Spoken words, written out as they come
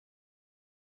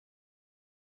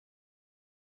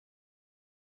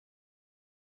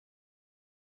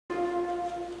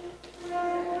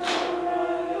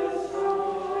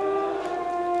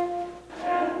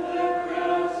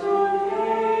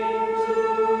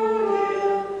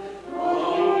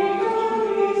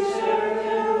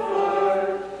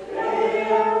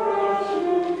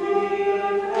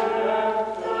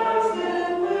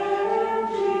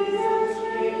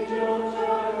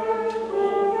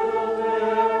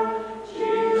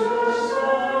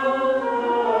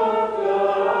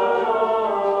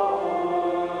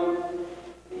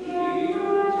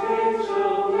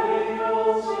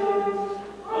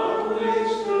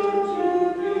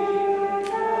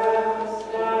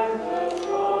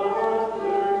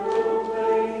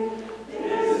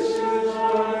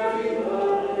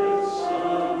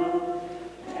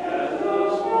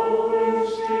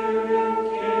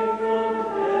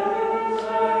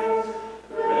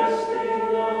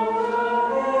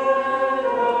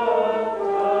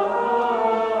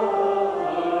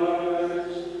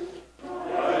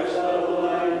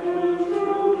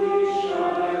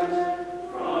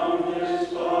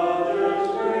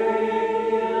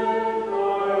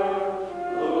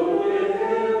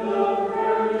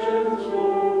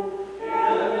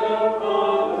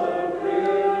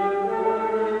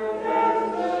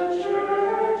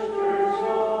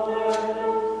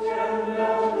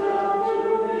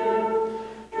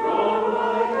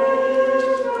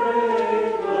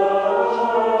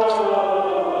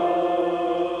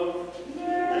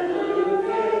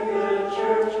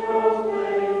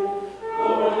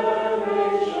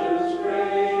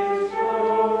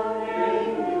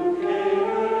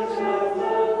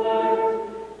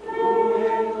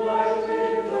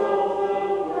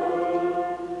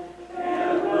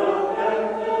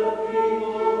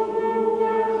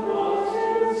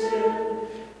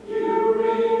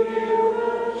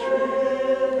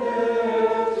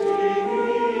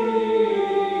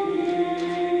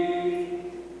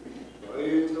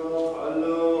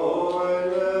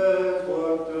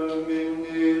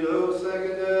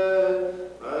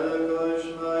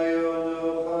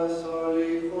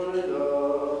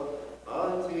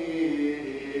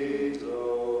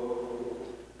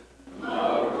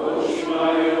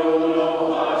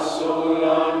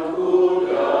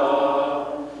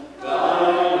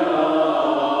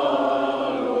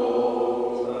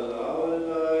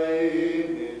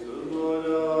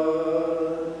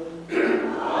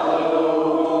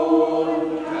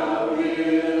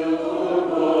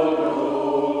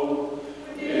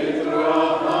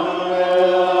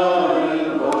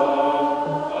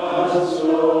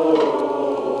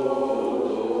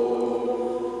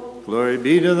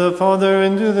be to the Father,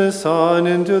 and to the Son,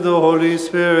 and to the Holy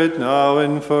Spirit, now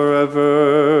and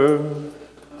forever.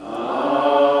 Amen.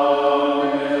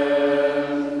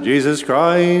 Jesus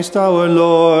Christ, our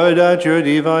Lord, at your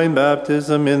divine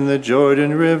baptism in the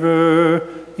Jordan River,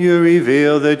 you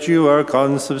reveal that you are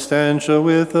consubstantial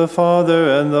with the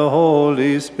Father and the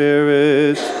Holy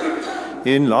Spirit.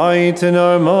 Enlighten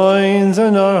our minds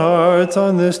and our hearts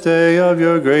on this day of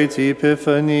your great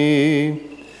Epiphany.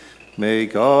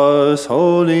 Make us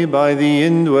holy by the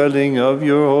indwelling of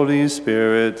your Holy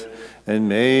Spirit, and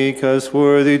make us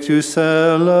worthy to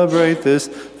celebrate this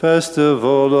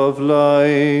festival of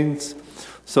lights,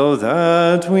 so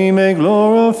that we may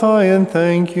glorify and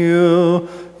thank you,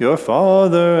 your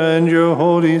Father and your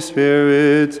Holy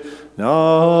Spirit,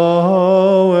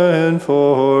 now and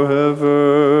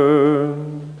forever.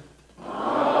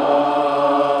 Amen.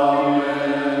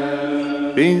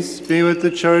 Peace be with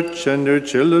the Church and her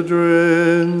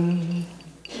children.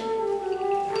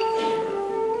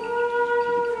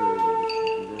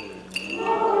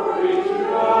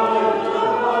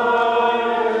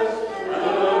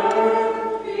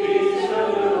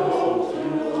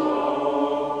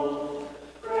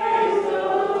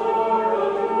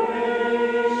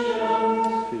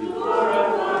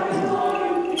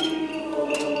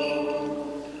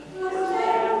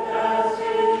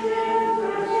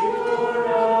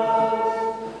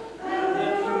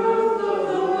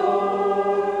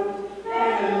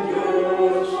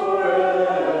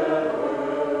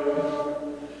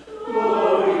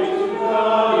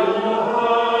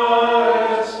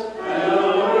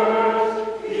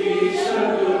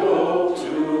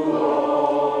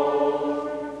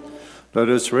 Let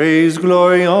us raise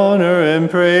glory, honor, and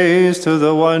praise to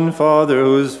the one Father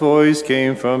whose voice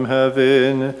came from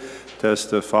heaven,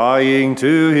 testifying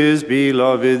to his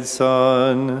beloved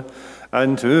Son,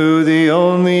 and to the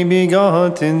only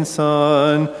begotten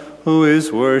Son, who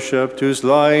is worshipped, whose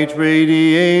light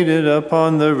radiated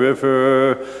upon the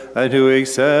river, and who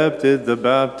accepted the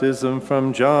baptism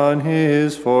from John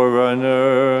his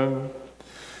forerunner.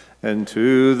 And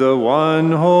to the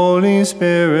one Holy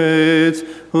Spirit,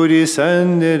 who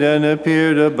descended and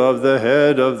appeared above the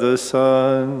head of the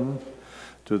sun.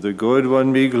 To the good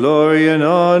one be glory and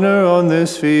honor on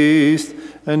this feast,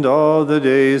 and all the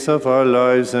days of our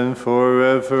lives and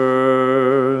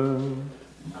forever.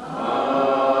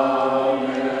 Amen.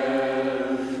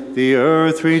 The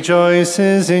earth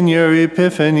rejoices in your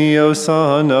Epiphany, O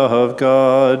Son of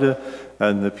God,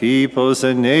 and the peoples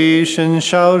and nations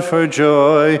shout for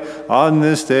joy on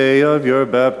this day of your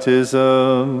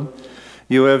baptism.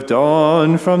 You have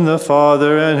dawned from the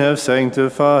Father and have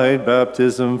sanctified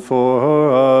baptism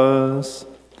for us.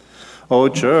 O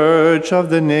Church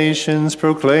of the nations,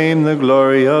 proclaim the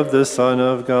glory of the Son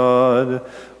of God,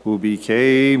 who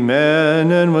became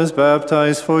man and was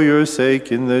baptized for your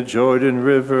sake in the Jordan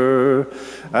River,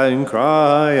 and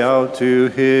cry out to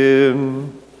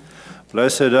him.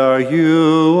 Blessed are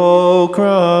you, O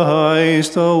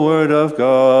Christ, O Word of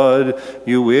God.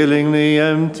 You willingly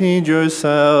emptied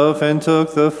yourself and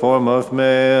took the form of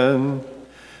man.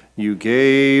 You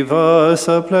gave us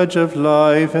a pledge of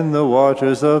life in the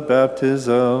waters of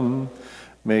baptism,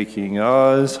 making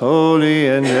us holy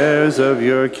and heirs of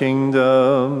your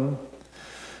kingdom.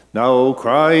 Now, O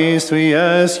Christ, we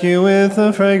ask you with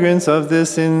the fragrance of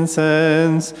this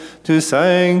incense to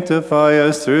sanctify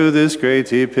us through this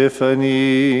great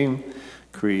Epiphany.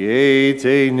 Create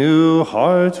a new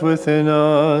heart within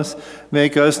us.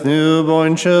 Make us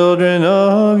newborn children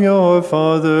of your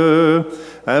Father,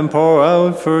 and pour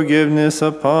out forgiveness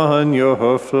upon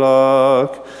your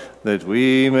flock, that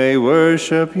we may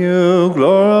worship you,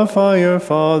 glorify your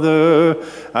Father,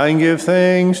 and give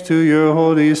thanks to your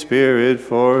Holy Spirit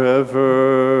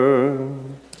forever.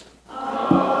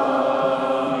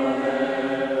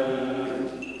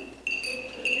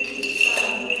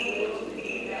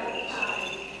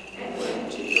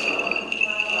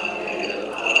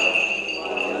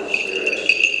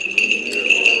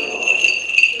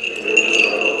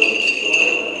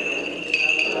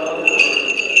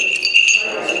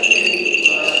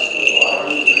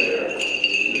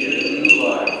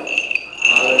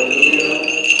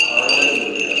 Hallelujah,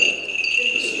 hallelujah.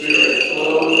 The Spirit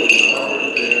flowed in our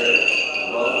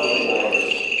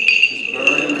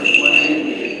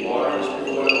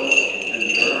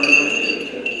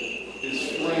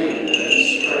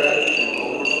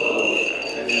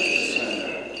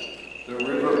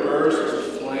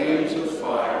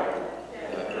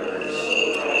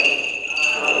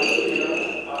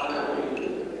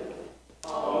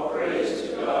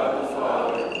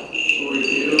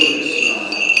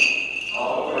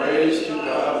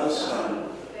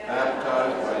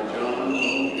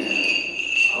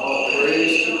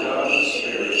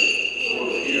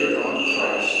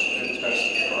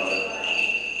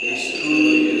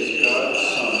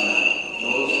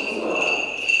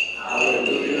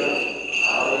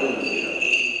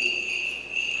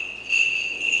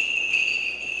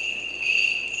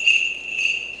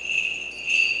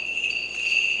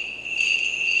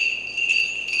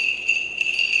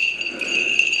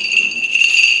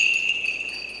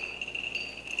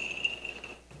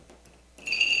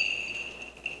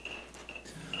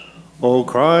O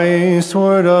Christ,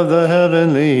 Word of the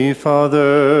Heavenly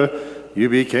Father, you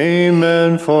became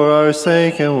man for our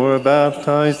sake and were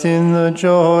baptized in the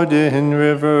Jordan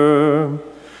River.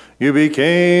 You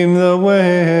became the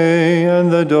way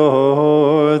and the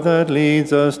door that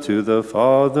leads us to the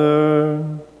Father.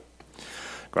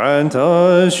 Grant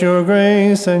us your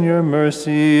grace and your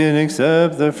mercy, and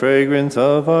accept the fragrance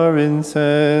of our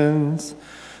incense,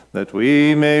 that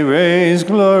we may raise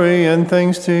glory and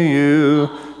thanks to you,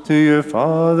 to your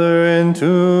Father, and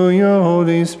to your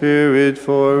Holy Spirit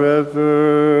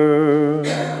forever.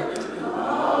 Amen.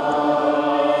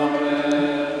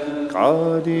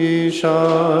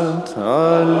 Kadishat,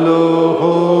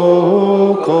 Aloho,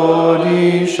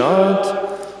 Kadishat,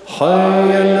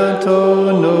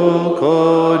 Hayalatono,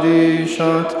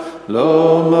 Kadishat,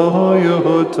 Lomo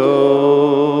Yuto,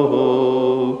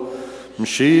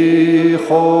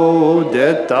 Mshicho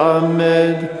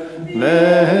detamed,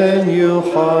 Men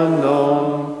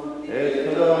Yuchanom,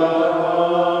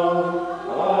 Etraham,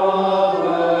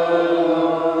 Amen.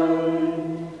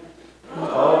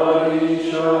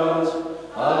 Kadishat,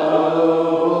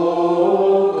 Aloho,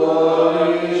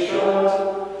 Kadishat,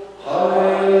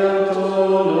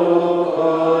 Hayatono,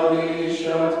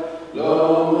 Kadishat,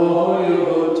 Lomo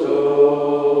Yuto,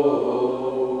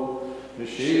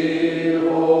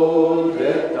 Mshicho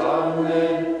detamed,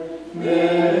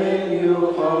 Men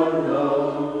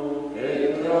Yuchanom,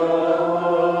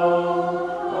 Etraham,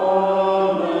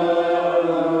 Amen.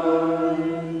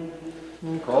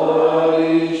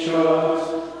 Kadishat,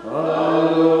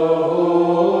 Aloho,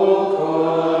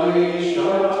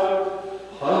 Kadishat,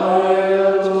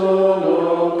 Hayatono,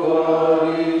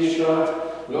 Kadishat,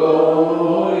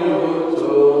 Lomo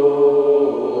Yuto,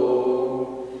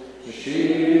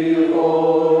 Mshicho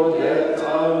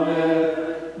detamed,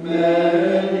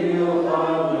 Men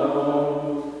Yuchanom,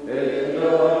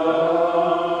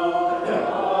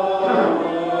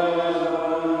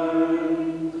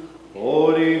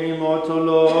 Holy and immortal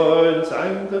Lord,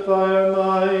 sanctify our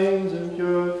minds and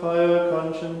purify our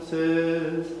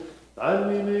consciences, that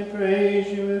we may praise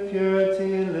you with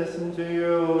purity and listen to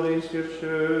your holy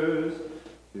scriptures.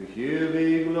 To you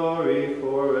be glory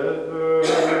forever.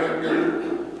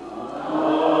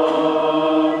 Amen.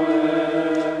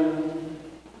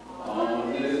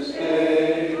 On this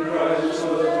day, Christ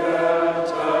was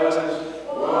baptized,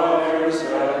 waters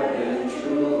have been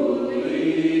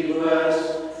truly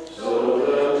blessed, so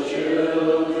the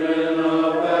children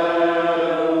of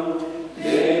Adam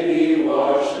may be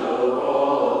washed of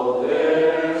all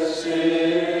their sins.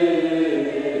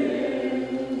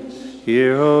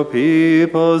 Hear, O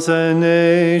peoples and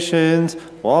nations,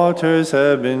 waters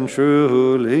have been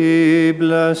truly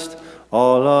blessed.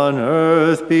 All on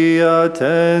earth be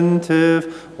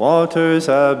attentive, waters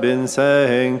have been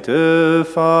sanctified.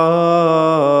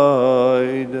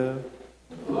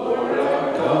 Lord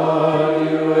our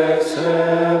God, you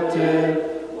accepted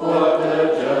what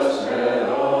the just had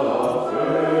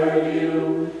offered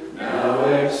you. Now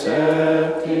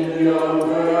accept in your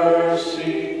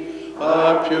mercy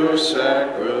our pure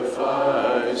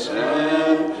sacrifice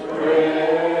and praise.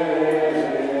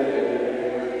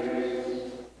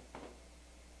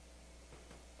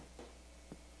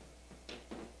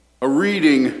 A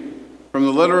reading from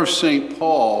the letter of St.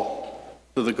 Paul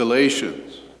to the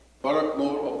Galatians.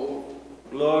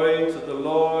 Glory to the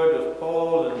Lord of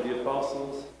Paul and the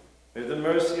apostles. May the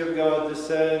mercy of God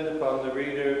descend upon the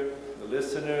reader, the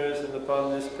listeners, and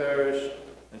upon this parish,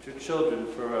 and to children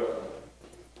forever.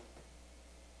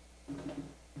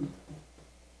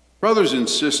 Brothers and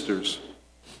sisters,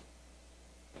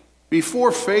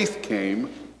 before faith came,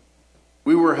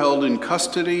 we were held in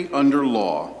custody under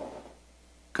law,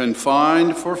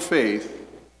 confined for faith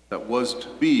that was to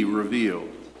be revealed.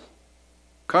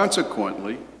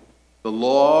 Consequently, the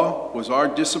law was our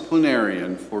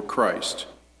disciplinarian for Christ,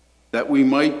 that we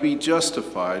might be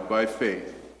justified by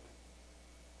faith.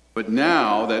 But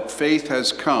now that faith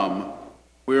has come,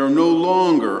 we are no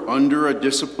longer under a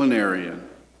disciplinarian,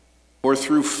 for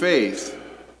through faith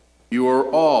you are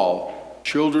all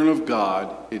children of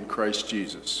God in Christ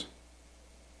Jesus.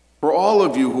 For all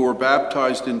of you who are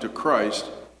baptized into Christ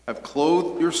have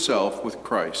clothed yourself with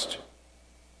Christ.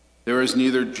 There is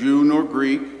neither Jew nor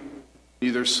Greek,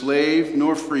 neither slave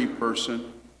nor free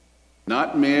person,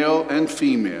 not male and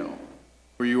female,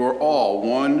 for you are all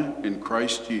one in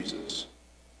Christ Jesus.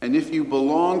 And if you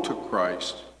belong to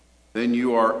Christ, then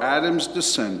you are Adam's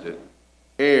descendant,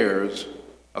 heirs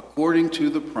according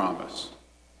to the promise.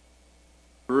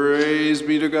 Praise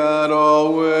be to God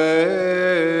always.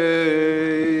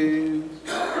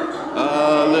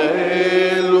 Alleluia.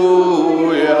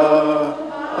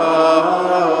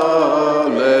 Alleluia.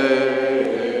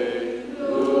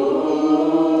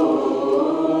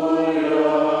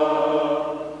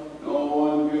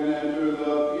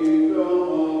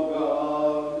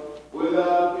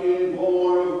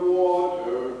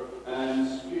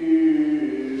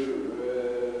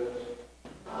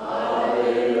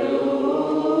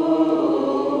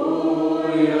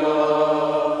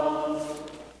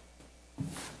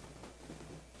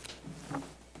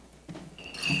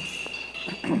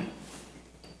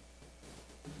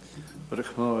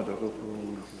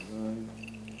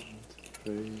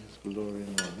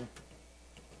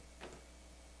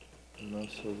 and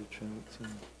most Holy Trinity.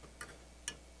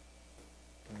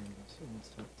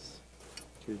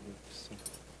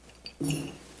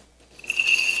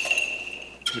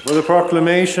 Before the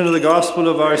proclamation of the gospel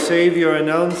of our Savior,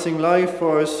 announcing life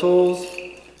for our souls,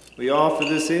 we offer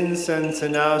this incense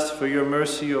and ask for your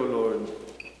mercy, O Lord.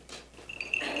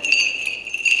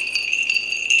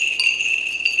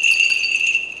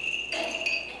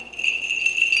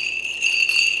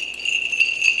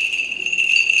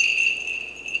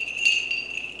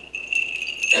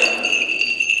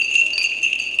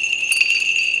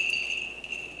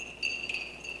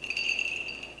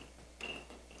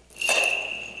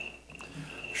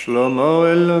 Shlomo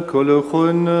el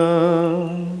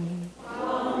koluchuna.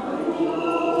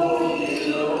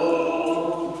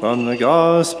 From the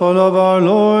Gospel of our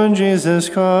Lord Jesus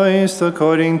Christ,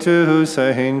 according to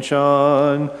St.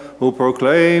 John, who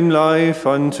proclaimed life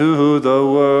unto the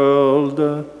world.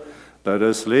 Let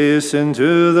us listen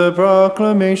to the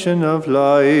proclamation of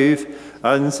life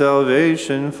and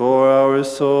salvation for our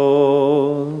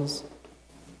souls.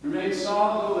 Remain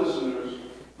silent, listeners,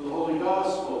 for the Holy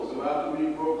Gospel is about to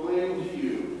be proclaimed to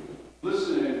you.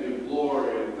 Listen and give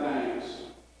glory and thanks.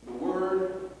 The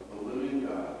word of the living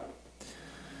God.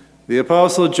 The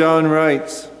Apostle John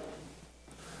writes,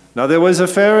 Now there was a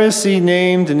Pharisee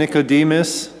named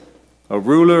Nicodemus, a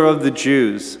ruler of the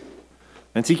Jews.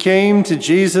 And he came to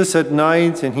Jesus at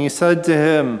night, and he said to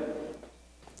him,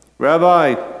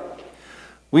 Rabbi,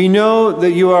 we know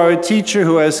that you are a teacher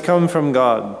who has come from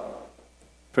God.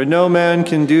 For no man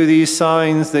can do these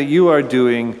signs that you are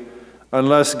doing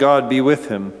unless God be with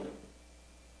him.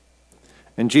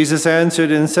 And Jesus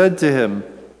answered and said to him,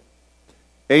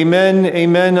 Amen,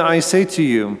 amen, I say to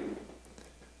you,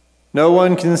 no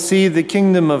one can see the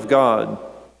kingdom of God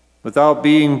without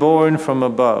being born from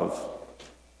above.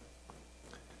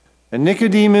 And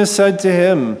Nicodemus said to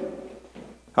him,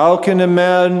 How can a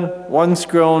man once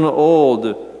grown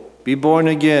old be born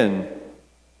again?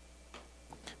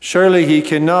 Surely he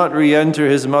cannot re-enter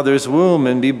his mother's womb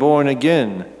and be born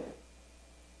again.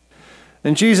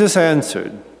 And Jesus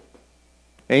answered,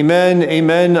 Amen,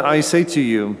 amen, I say to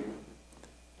you,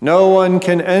 no one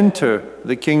can enter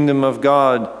the kingdom of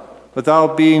God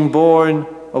without being born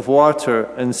of water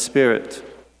and spirit.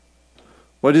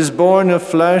 What is born of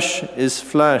flesh is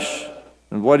flesh,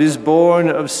 and what is born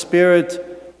of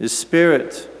spirit is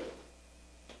spirit.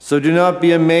 So do not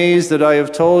be amazed that I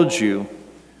have told you,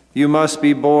 you must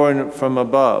be born from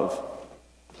above.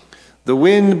 The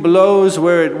wind blows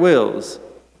where it wills,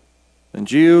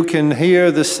 and you can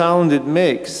hear the sound it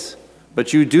makes,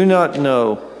 but you do not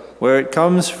know where it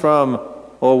comes from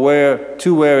or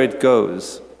where it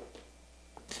goes.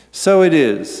 So it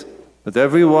is with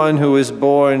everyone who is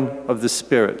born of the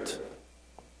Spirit.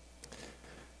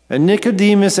 And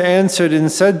Nicodemus answered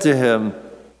and said to him,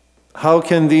 How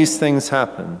can these things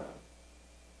happen?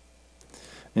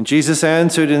 And Jesus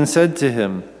answered and said to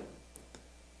him,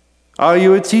 Are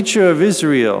you a teacher of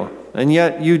Israel, and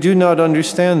yet you do not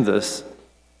understand this?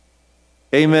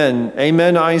 Amen,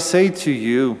 amen, I say to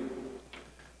you,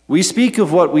 we speak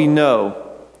of what we know,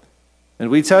 and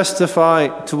we testify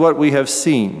to what we have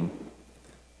seen.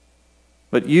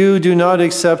 But you do not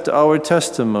accept our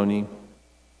testimony.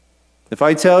 If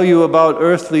I tell you about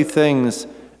earthly things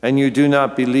and you do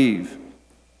not believe,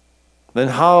 then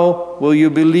how will you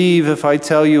believe if I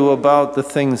tell you about the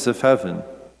things of heaven?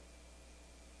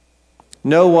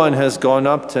 No one has gone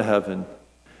up to heaven,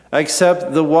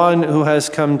 except the one who has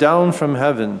come down from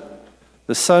heaven,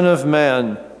 the Son of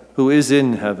Man who is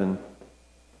in heaven.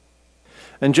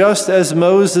 And just as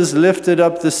Moses lifted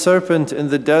up the serpent in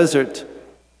the desert,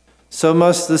 so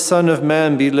must the Son of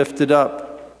Man be lifted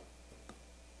up,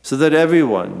 so that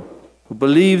everyone who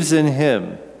believes in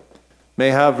him may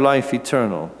have life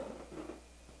eternal.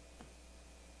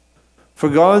 For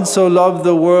God so loved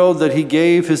the world that he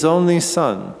gave his only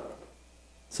Son,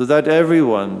 so that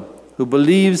everyone who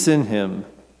believes in him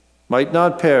might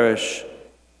not perish,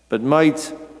 but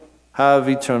might have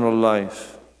eternal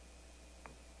life.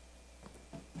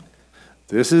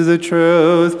 This is the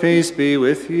truth. Peace be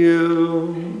with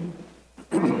you.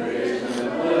 Praise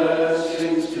and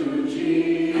blessings to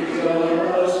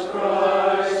Jesus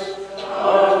Christ,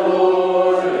 our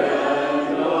Lord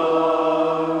and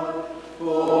God,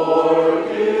 for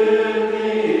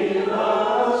giving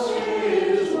us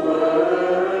his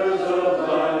words of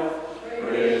life.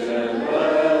 Praise and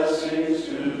blessings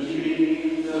to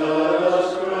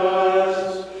Jesus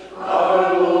Christ,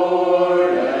 our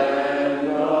Lord and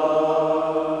God.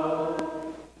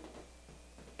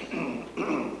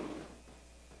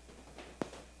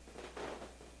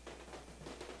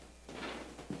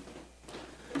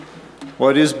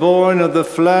 what is born of the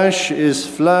flesh is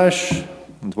flesh,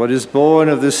 and what is born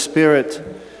of the Spirit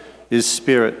is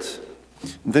spirit.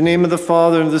 In the name of the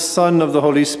Father, and of the Son, and of the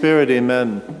Holy Spirit,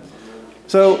 amen.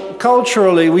 So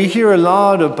culturally, we hear a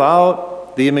lot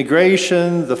about the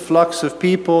immigration, the flux of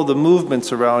people, the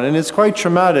movements around, and it's quite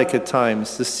traumatic at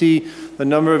times to see the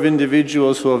number of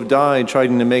individuals who have died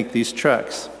trying to make these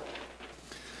treks.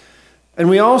 And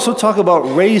we also talk about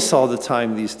race all the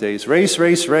time these days. Race,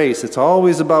 race, race. It's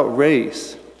always about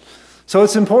race. So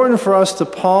it's important for us to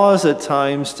pause at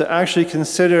times to actually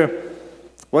consider,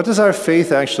 what does our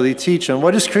faith actually teach? And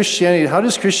what is Christianity? How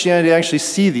does Christianity actually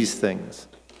see these things?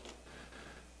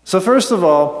 So first of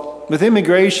all, with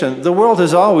immigration, the world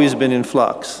has always been in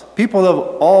flux. People have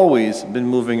always been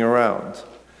moving around.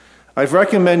 I've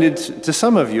recommended to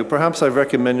some of you, perhaps I've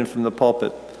recommended from the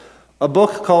pulpit, a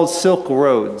book called Silk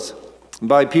Roads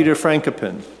by Peter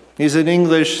Frankopan. He's an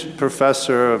English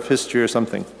professor of history or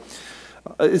something.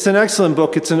 It's an excellent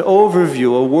book. It's an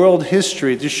overview, a world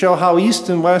history to show how East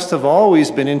and West have always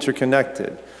been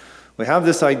interconnected. We have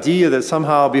this idea that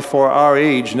somehow before our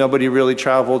age, nobody really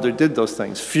traveled or did those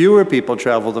things. Fewer people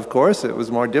traveled, of course. It was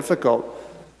more difficult.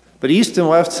 But East and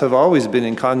West have always been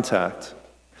in contact.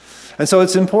 And so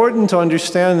it's important to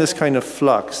understand this kind of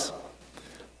flux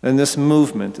and this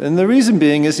movement. And the reason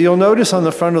being is you'll notice on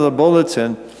the front of the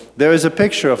bulletin, there is a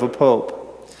picture of a pope.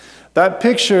 That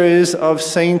picture is of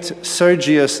Saint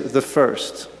Sergius I,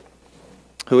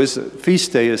 whose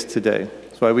feast day is today.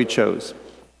 That's why we chose.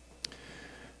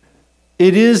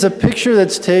 It is a picture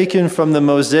that's taken from the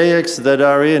mosaics that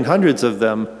are in, hundreds of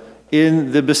them,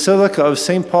 in the Basilica of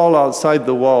St. Paul outside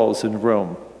the walls in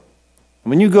Rome.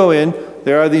 When you go in,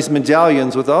 there are these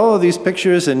medallions with all of these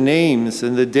pictures and names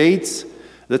and the dates,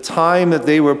 the time that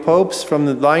they were popes from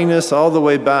the Linus all the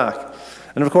way back.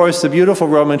 And of course, the beautiful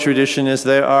Roman tradition is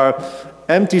there are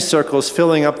empty circles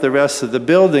filling up the rest of the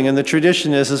building, and the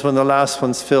tradition is when the last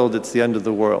one's filled, it's the end of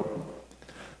the world.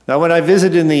 Now, when I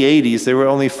visited in the 80s, there were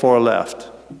only 4 left.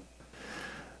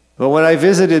 But when I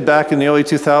visited back in the early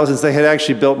 2000s, they had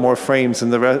actually built more frames in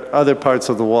the other parts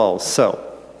of the walls. So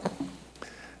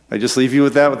I just leave you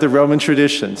with that, with the Roman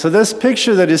tradition. So this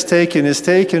picture that is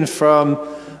taken from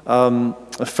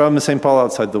St. Paul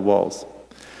outside the walls.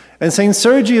 And St.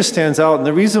 Sergius stands out, and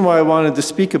the reason why I wanted to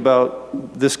speak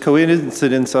about this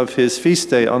coincidence of his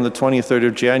feast day on the 23rd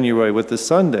of January with this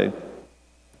Sunday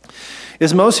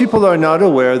is most people are not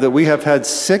aware that we have had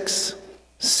 6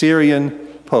 Syrian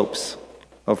popes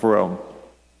of Rome.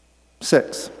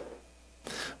 6.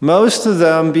 Most of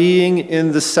them being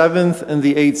in the 7th and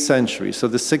the 8th century, so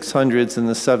the 600s and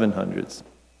the 700s.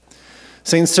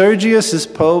 St. Sergius is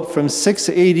pope from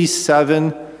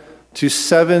 687 to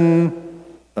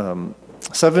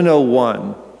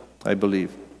 701, I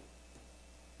believe.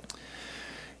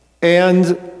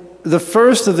 And the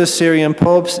first of the Syrian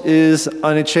popes is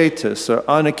Anicetus, or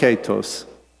Aniketos,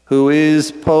 who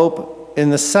is pope in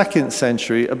the 2nd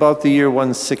century, about the year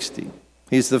 160.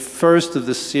 He's the first of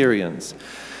the Syrians.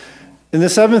 In the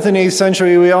 7th and 8th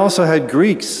century, we also had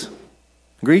Greek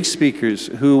speakers,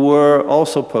 who were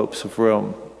also popes of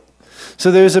Rome.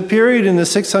 So there's a period in the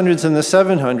 600s and the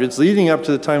 700s, leading up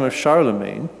to the time of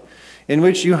Charlemagne, in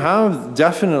which you have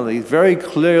definitely, very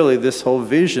clearly, this whole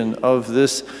vision of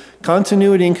this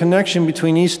continuity and connection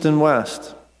between East and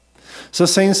West. So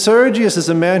St. Sergius is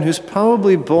a man who's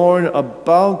probably born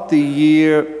about the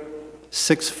year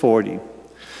 640.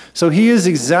 So he is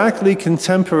exactly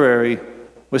contemporary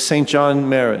with St. John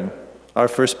Maron, our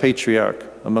first patriarch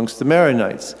amongst the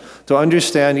Maronites, to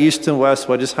understand East and West,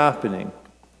 what is happening.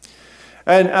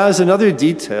 And as another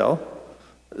detail,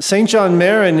 St. John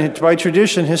Maron, by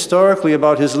tradition, historically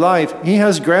about his life, he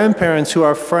has grandparents who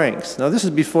are Franks. Now, this is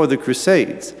before the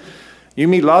Crusades. You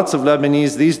meet lots of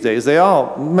Lebanese these days.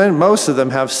 Most of them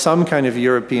have some kind of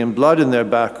European blood in their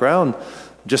background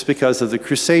just because of the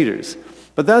Crusaders.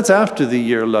 But that's after the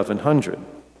year 1100.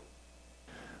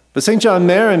 But St. John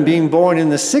Maron, being born in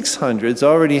the 600s,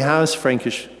 already has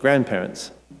Frankish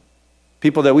grandparents.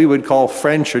 People that we would call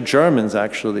French or Germans,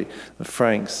 actually, the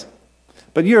Franks.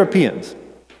 But Europeans.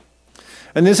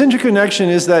 And this interconnection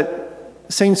is that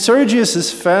St.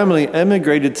 Sergius' family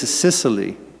emigrated to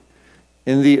Sicily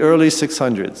in the early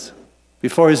 600s,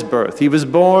 before his birth. He was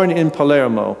born in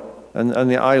Palermo, on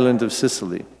the island of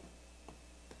Sicily.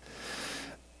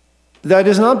 That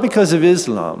is not because of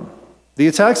Islam. The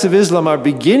attacks of Islam are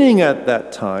beginning at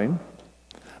that time,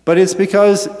 but it's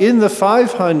because in the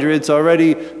 500s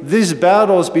already, these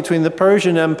battles between the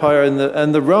Persian Empire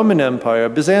and the Roman Empire,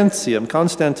 Byzantium,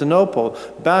 Constantinople,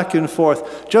 back and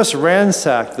forth, just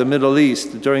ransacked the Middle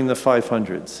East during the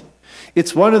 500s.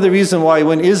 It's one of the reasons why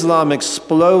when Islam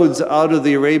explodes out of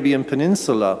the Arabian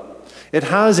Peninsula, it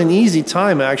has an easy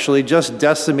time actually just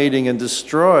decimating and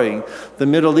destroying the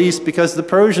Middle East, because the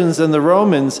Persians and the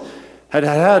Romans had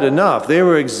had enough. They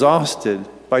were exhausted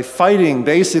by fighting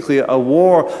basically a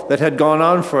war that had gone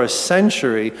on for a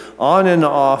century, on and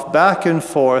off, back and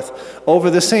forth, over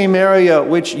the same area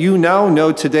which you now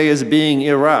know today as being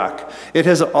Iraq. It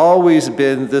has always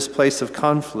been this place of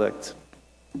conflict.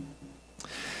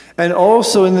 And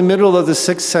also in the middle of the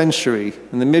 6th century,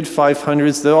 in the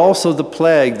mid-500s, also the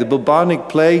plague, the bubonic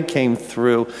plague, came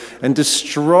through and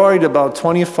destroyed about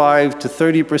 25 to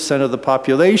 30% of the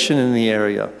population in the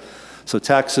area. So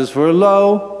taxes were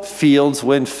low, fields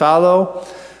went fallow,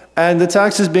 and the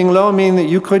taxes being low mean that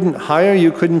you couldn't hire,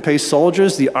 you couldn't pay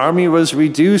soldiers, the army was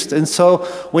reduced. And so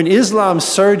when Islam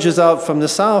surges out from the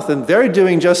south, and they're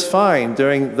doing just fine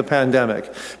during the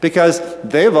pandemic, because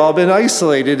they've all been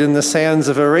isolated in the sands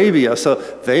of Arabia, so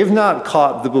they've not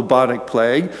caught the bubonic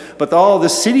plague, but all the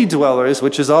city dwellers,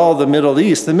 which is all the Middle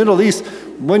East,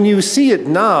 when you see it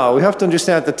now, we have to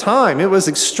understand at the time, it was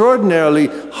extraordinarily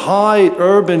high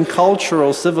urban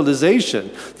cultural civilization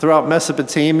throughout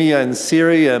Mesopotamia and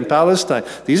Syria and Palestine.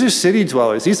 These are city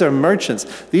dwellers. These are merchants.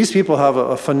 These people have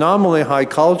a phenomenally high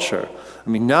culture. I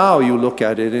mean, now you look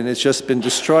at it and it's just been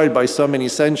destroyed by so many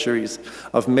centuries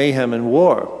of mayhem and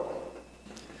war.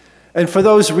 And for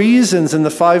those reasons, in the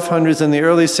 500s and the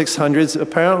early 600s,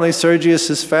 apparently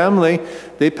Sergius's family,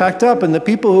 they packed up, and the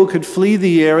people who could flee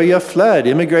the area fled.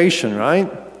 Immigration, right?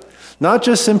 Not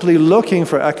just simply looking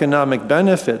for economic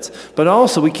benefits, but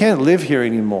also we can't live here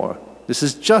anymore. This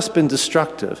has just been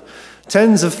destructive.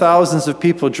 Tens of thousands of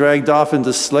people dragged off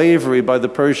into slavery by the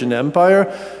Persian Empire,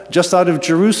 just out of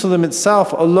Jerusalem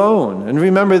itself alone. And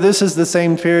remember, this is the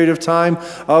same period of time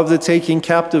of the taking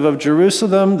captive of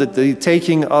Jerusalem, the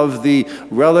taking of the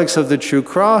relics of the true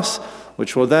cross,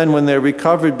 which will then, when they're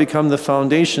recovered, become the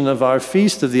foundation of our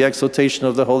feast of the exaltation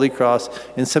of the Holy Cross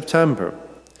in September.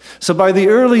 So by the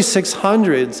early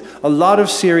 600s, a lot of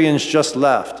Syrians just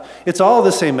left. It's all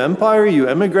the same empire. You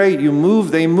emigrate, you move,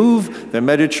 they move. They're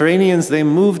Mediterraneans, they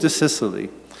move to Sicily.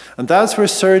 And that's where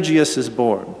Sergius is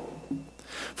born.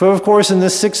 For of course, in the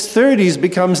 630s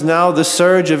becomes now the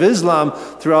surge of Islam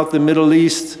throughout the Middle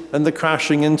East and the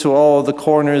crashing into all the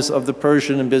corners of the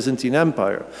Persian and Byzantine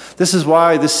Empire. This is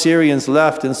why the Syrians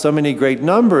left in so many great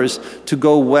numbers to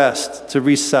go west, to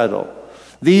resettle.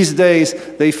 These days,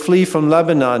 they flee from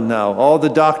Lebanon now. All the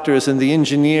doctors and the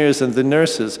engineers and the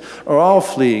nurses are all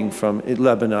fleeing from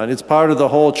Lebanon. It's part of the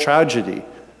whole tragedy,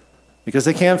 because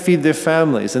they can't feed their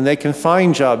families, and they can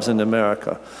find jobs in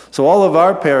America. So all of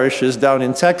our parishes down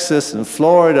in Texas and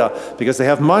Florida, because they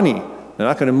have money, they're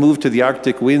not going to move to the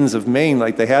Arctic winds of Maine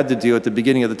like they had to do at the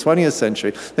beginning of the 20th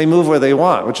century. They move where they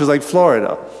want, which is like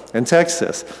Florida and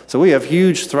Texas. So we have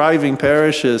huge, thriving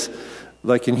parishes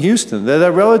like in Houston.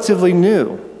 They're relatively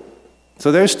new.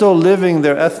 So they're still living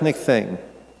their ethnic thing.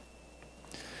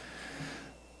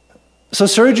 So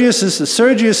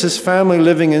Sergius's family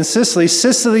living in Sicily.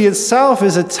 Sicily itself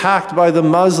is attacked by the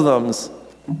Muslims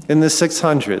in the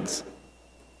 600s.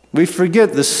 We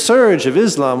forget the surge of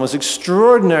Islam was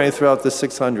extraordinary throughout the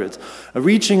 600s,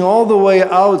 reaching all the way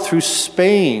out through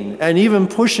Spain and even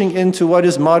pushing into what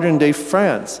is modern-day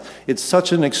France. It's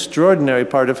such an extraordinary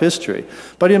part of history,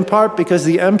 but in part because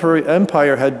the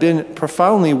empire had been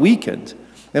profoundly weakened.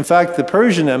 In fact, the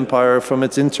Persian Empire, from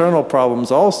its internal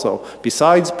problems also,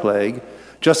 besides plague,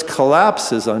 just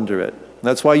collapses under it.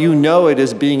 That's why you know it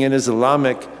as being an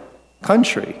Islamic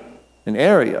country, an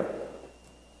area.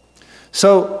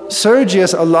 So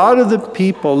Sergius, a lot of the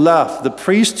people left, the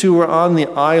priests who were on the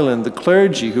island, the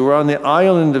clergy who were on the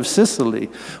island of Sicily,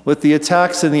 with the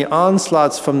attacks and the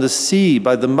onslaughts from the sea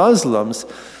by the Muslims,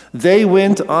 they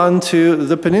went onto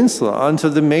the peninsula, onto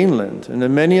the mainland, and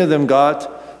then many of them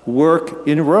got work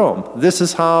in Rome. This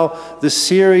is how the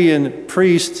Syrian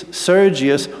priest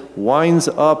Sergius winds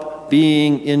up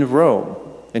being in Rome,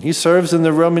 and he serves in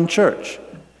the Roman Church.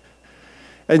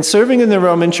 And serving in the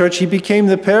Roman Church, he became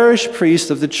the parish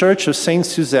priest of the Church of St.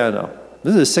 Susanna.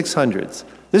 This is the 600s.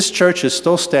 This church is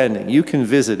still standing. You can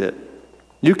visit it.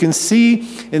 You can see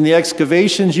in the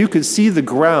excavations, you could see the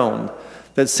ground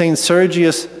that St.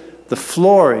 Sergius, the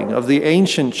flooring of the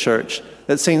ancient church,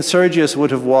 that St. Sergius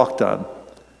would have walked on.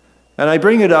 And I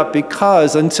bring it up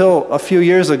because until a few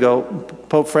years ago,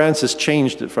 Pope Francis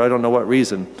changed it for I don't know what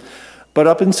reason. But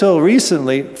up until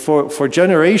recently, for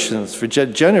generations,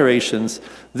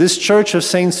 this Church of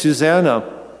St. Susanna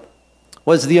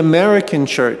was the American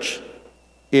church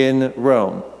in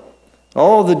Rome.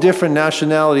 All the different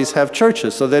nationalities have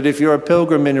churches, so that if you're a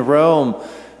pilgrim in Rome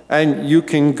And you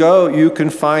can go, you can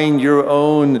find your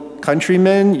own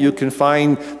countrymen, you can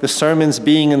find the sermons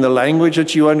being in the language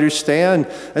that you understand.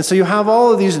 And so you have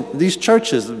all of these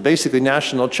churches, basically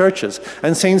national churches.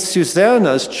 And St.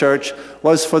 Susanna's church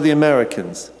was for the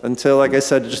Americans until, like I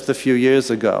said, just a few years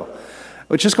ago,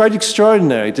 which is quite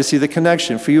extraordinary to see the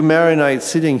connection for you Maronites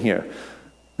sitting here,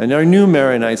 and our new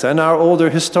Maronites, and our older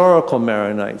historical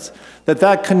Maronites,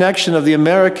 that connection of the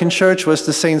American church was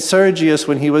to St. Sergius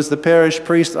when he was the parish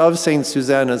priest of St.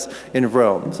 Susanna's in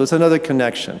Rome. So it's another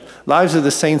connection. Lives of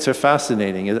the saints are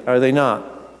fascinating, are they not?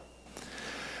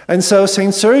 And so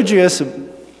St. Sergius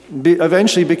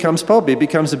eventually becomes pope. He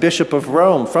becomes the Bishop of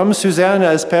Rome. From Susanna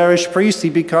as parish priest, he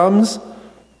becomes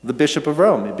the Bishop of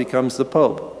Rome. He becomes the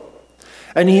pope.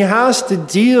 And he has to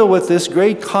deal with this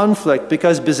great conflict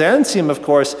because Byzantium, of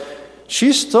course,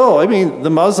 she's still, I mean, the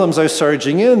Muslims are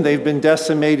surging in. They've been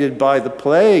decimated by the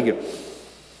plague.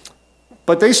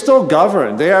 But they still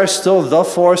govern. They are still the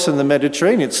force in the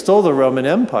Mediterranean. It's still the Roman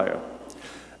Empire.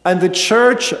 And the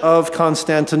Church of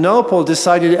Constantinople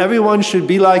decided everyone should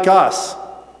be like us.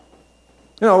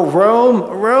 You know, Rome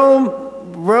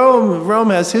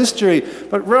has history,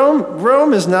 but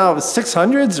Rome is now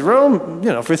 600s. Rome, you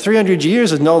know, for 300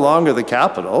 years is no longer the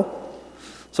capital.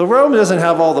 So Rome doesn't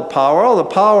have all the power. All the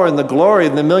power and the glory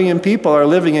and the million people are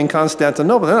living in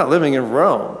Constantinople. They're not living in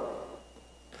Rome.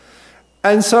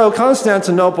 And so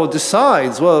Constantinople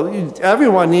decides, well,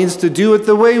 everyone needs to do it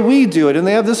the way we do it. And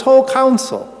they have this whole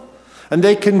council. And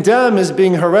they condemn as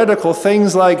being heretical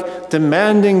things like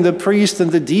demanding the priest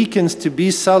and the deacons to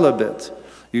be celibate.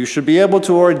 You should be able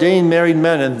to ordain married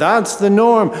men, and that's the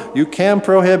norm. You can't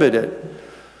prohibit it.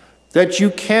 That you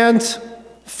can't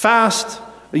fast.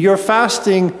 You're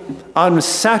fasting on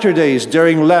Saturdays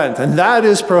during Lent, and that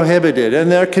is prohibited,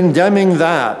 and they're condemning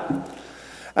that.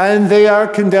 And they are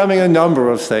condemning a number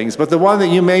of things, but the one that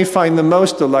you may find the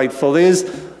most delightful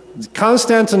is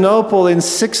Constantinople in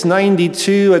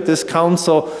 692 at this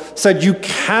council said you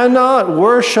cannot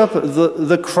worship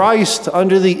the Christ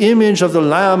under the image of the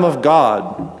Lamb of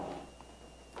God.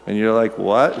 And you're like,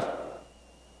 what?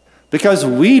 Because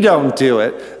we don't do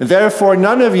it, therefore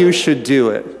none of you should do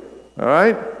it. All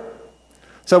right?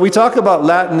 So we talk about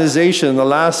Latinization in the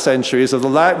last centuries of the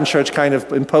Latin Church kind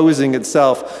of imposing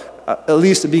itself, at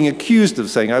least being accused of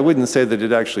saying, I wouldn't say that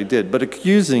it actually did, but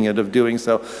accusing it of doing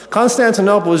so.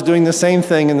 Constantinople was doing the same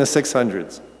thing in the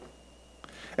 600s.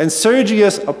 And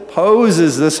Sergius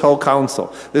opposes this whole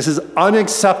council. This is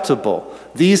unacceptable.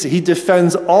 He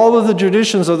defends all of the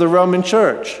traditions of the Roman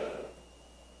Church,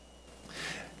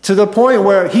 to the point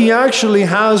where he actually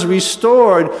has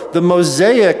restored the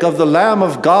mosaic of the Lamb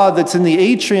of God that's in the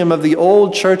atrium of the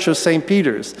old church of St.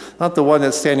 Peter's. Not the one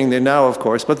that's standing there now, of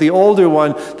course, but the older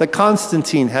one that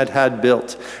Constantine had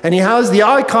built. And he has the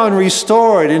icon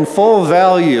restored in full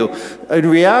value in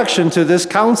reaction to this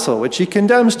council, which he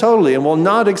condemns totally and will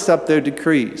not accept their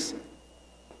decrees.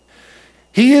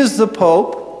 He is the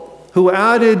Pope who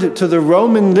added to the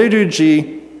Roman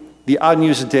liturgy the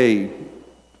Agnus Dei.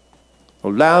 O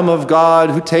Lamb of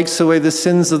God, who takes away the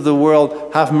sins of the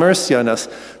world, have mercy on us.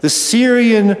 The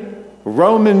Syrian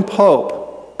Roman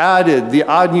Pope added the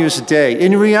Agnus Dei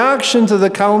in reaction to the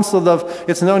council of,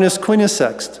 it's known as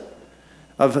Quinisext,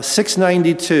 of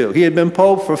 692. He had been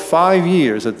Pope for 5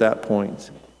 years at that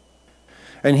point.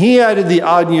 And he added the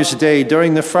Agnus Dei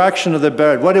during the fraction of the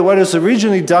bread. What is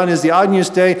originally done is the Agnus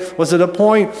Dei was at a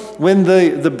point when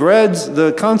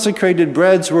the consecrated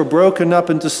breads were broken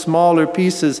up into smaller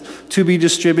pieces to be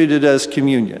distributed as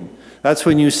communion. That's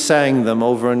when you sang them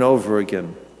over and over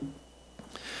again.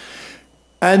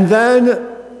 And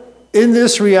then in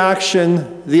this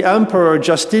reaction, the Emperor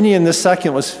Justinian II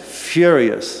was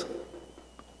furious.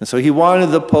 And so he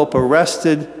wanted the Pope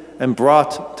arrested and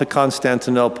brought to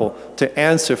Constantinople to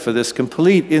answer for this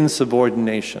complete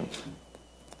insubordination.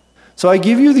 So I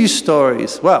give you these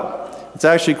stories. Well, it's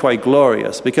actually quite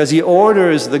glorious because he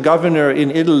orders the governor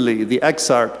in Italy, the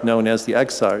exarch, known as the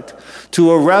exarch, to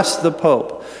arrest the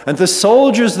Pope. And the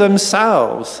soldiers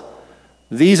themselves,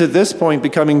 these at this point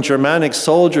becoming Germanic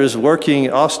soldiers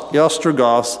working,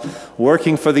 Ostrogoths,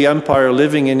 working for the empire,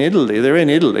 living in Italy. They're in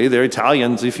Italy, they're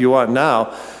Italians if you want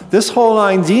now. This whole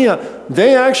idea,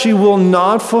 they actually will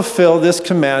not fulfill this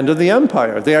command of the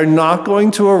empire. They are not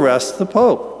going to arrest the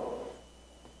Pope.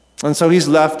 And so he's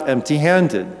left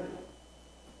empty-handed.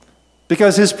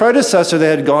 Because his predecessor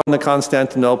that had gone to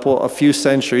Constantinople a few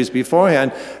centuries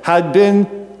beforehand had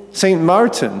been St.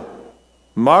 Martin,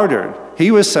 martyred.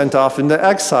 He was sent off into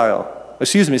exile.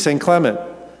 St. Clement.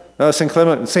 St.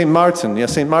 Clement, St. Martin. Yeah,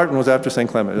 St. Martin was after St.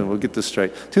 Clement. We'll get this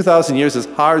straight. 2,000 years is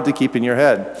hard to keep in your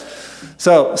head.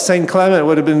 So St. Clement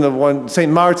would have been the one,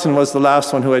 St. Martin was the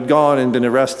last one who had gone and been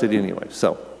arrested anyway.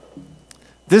 So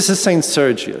this is St.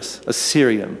 Sergius, a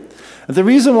Syrian. And the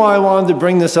reason why I wanted to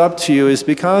bring this up to you is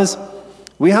because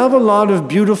we have a lot of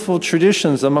beautiful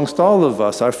traditions amongst all of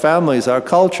us, our families, our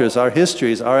cultures, our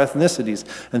histories, our ethnicities,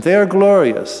 and they are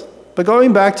glorious. But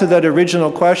going back to that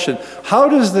original question, how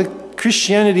does the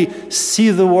Christianity see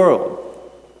the world?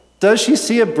 Does she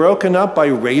see it broken up by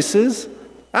races?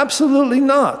 Absolutely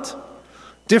not.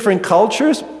 Different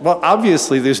cultures? Well,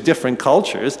 obviously there's different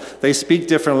cultures. They speak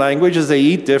different languages, they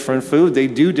eat different food, they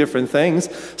do different things.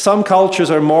 Some cultures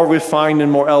are more refined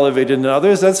and more elevated than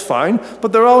others, that's fine,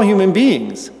 but they're all human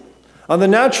beings. On the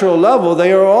natural level,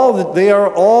 they are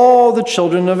all the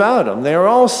children of Adam. They are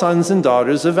all sons and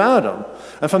daughters of Adam.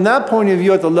 And from that point of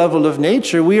view, at the level of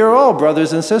nature, we are all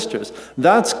brothers and sisters.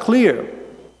 That's clear.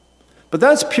 But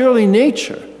that's purely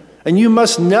nature. And you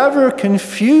must never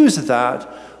confuse that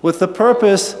with the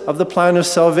purpose of the plan of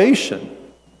salvation,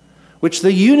 which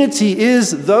the unity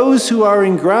is those who are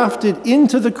engrafted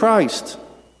into the Christ.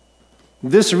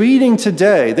 This reading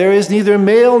today, there is neither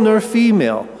male nor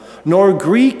female, nor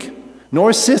Greek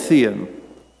nor Scythian,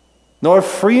 nor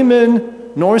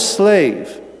freeman nor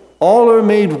slave. All are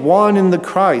made one in the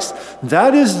Christ.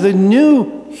 That is the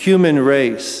new human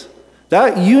race.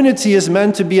 That unity is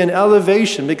meant to be an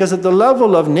elevation, because at the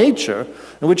level of nature,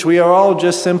 in which we are all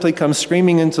just simply come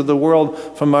screaming into the world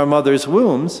from our mother's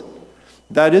wombs,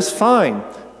 that is fine.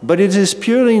 But it is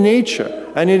purely nature,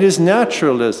 and it is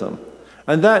naturalism.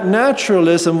 And that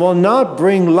naturalism will not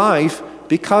bring life,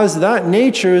 because that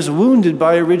nature is wounded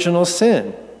by original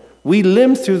sin. We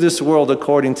limp through this world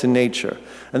according to nature.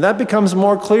 And that becomes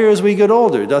more clear as we get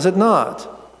older, does it not?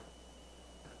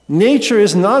 Nature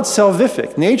is not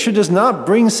salvific. Nature does not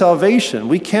bring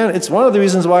salvation. It's one of the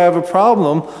reasons why I have a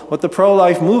problem with the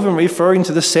pro-life movement referring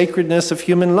to the sacredness of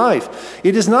human life.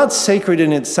 It is not sacred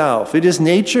in itself. It is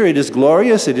nature, it is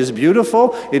glorious, it is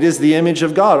beautiful, it is the image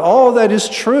of God. All that is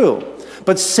true.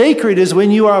 But sacred is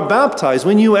when you are baptized,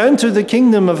 when you enter the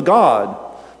kingdom of God,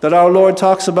 that our Lord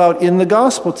talks about in the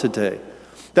gospel today.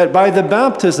 That by the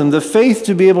baptism, the faith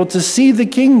to be able to see the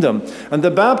kingdom, and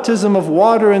the baptism of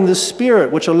water and the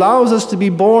Spirit, which allows us to be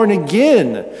born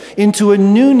again into a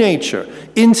new nature,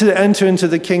 enter into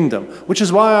the kingdom. Which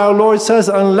is why our Lord says,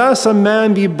 unless a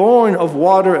man be born of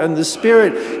water and the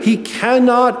Spirit, he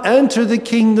cannot enter the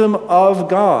kingdom of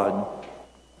God.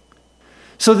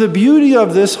 So the beauty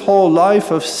of this whole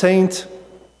life of Saint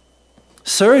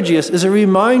Sergius is a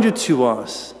reminder to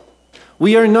us.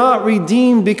 We are not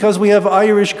redeemed because we have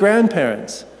Irish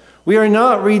grandparents. We are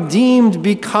not redeemed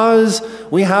because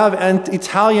we have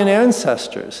Italian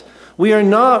ancestors. We are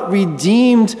not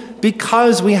redeemed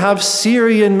because we have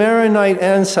Syrian Maronite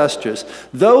ancestors.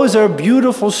 Those are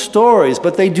beautiful stories,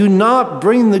 but they do not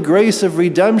bring the grace of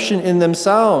redemption in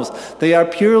themselves. They are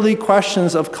purely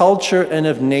questions of culture and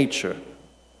of nature.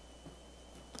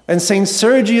 And St.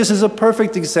 Sergius is a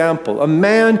perfect example, a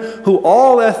man who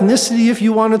all ethnicity, if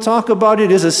you want to talk about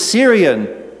it, is a Syrian,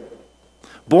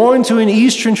 born to an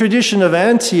Eastern tradition of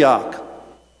Antioch,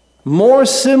 more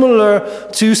similar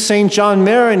to St. John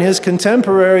Maron, his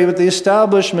contemporary, with the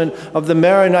establishment of the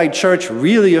Maronite Church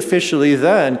really officially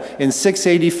then in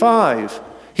 685.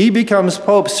 He becomes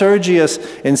Pope Sergius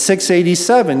in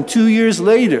 687, 2 years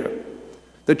later.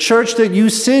 The church that you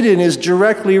sit in is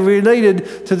directly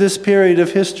related to this period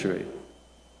of history.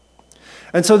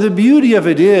 And so the beauty of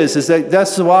it is that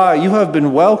that's why you have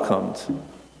been welcomed,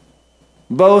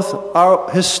 both our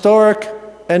historic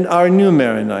and our new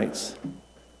Maronites.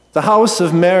 The house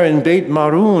of Maron, Beit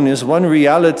Maroon, is one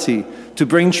reality to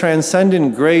bring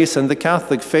transcendent grace and the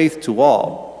Catholic faith to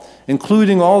all,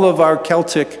 including all of our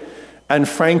Celtic and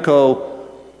Franco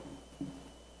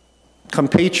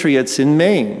compatriots in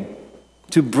Maine,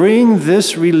 to bring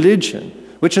this religion,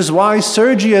 which is why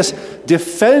Sergius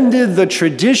defended the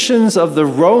traditions of the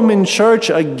Roman Church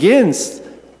against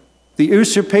the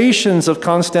usurpations of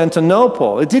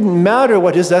Constantinople. It didn't matter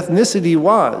what his ethnicity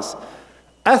was.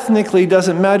 Ethnically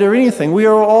doesn't matter anything. We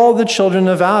are all the children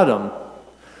of Adam.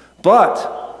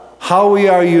 But how we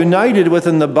are united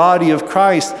within the body of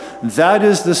Christ, that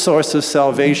is the source of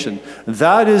salvation.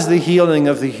 That is the healing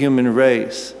of the human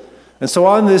race. And so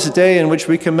on this day in which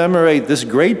we commemorate this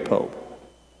great Pope,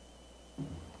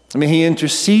 may he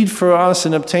intercede for us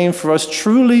and obtain for us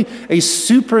truly a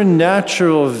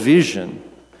supernatural vision,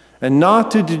 and not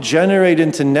to degenerate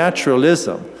into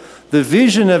naturalism. The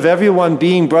vision of everyone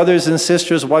being brothers and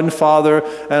sisters, one Father,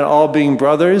 and all being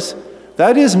brothers,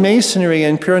 that is Masonry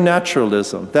and pure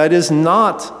naturalism. That is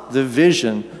not the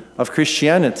vision of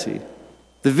Christianity.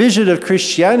 The vision of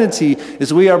Christianity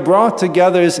is we are brought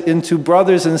together into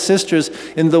brothers and sisters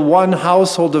in the one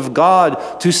household of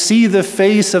God to see the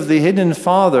face of the hidden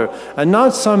Father and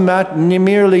not some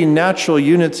merely natural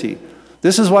unity.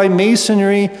 This is why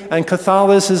Masonry and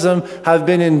Catholicism have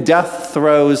been in death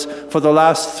throes for the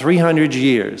last 300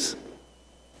 years.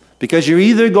 Because you're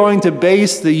either going to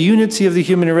base the unity of the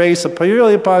human race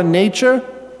purely upon nature,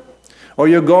 or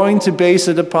you're going to base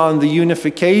it upon the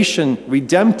unification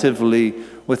redemptively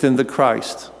within the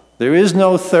Christ. There is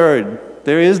no third.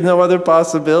 There is no other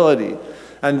possibility.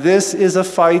 And this is a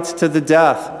fight to the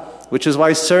death, which is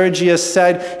why Sergius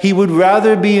said he would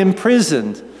rather be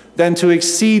imprisoned than to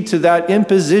accede to that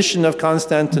imposition of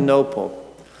Constantinople.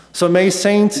 So may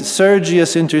Saint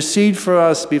Sergius intercede for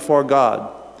us before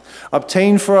God.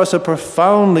 Obtain for us a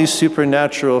profoundly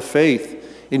supernatural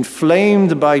faith,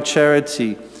 inflamed by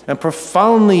charity, and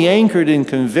profoundly anchored in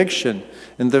conviction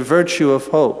in the virtue of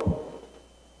hope,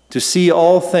 to see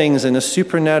all things in a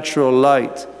supernatural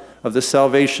light of the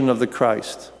salvation of the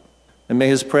Christ. And may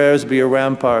his prayers be a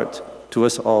rampart to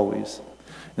us always.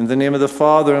 In the name of the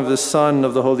Father, and of the Son, and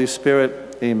of the Holy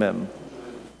Spirit, amen.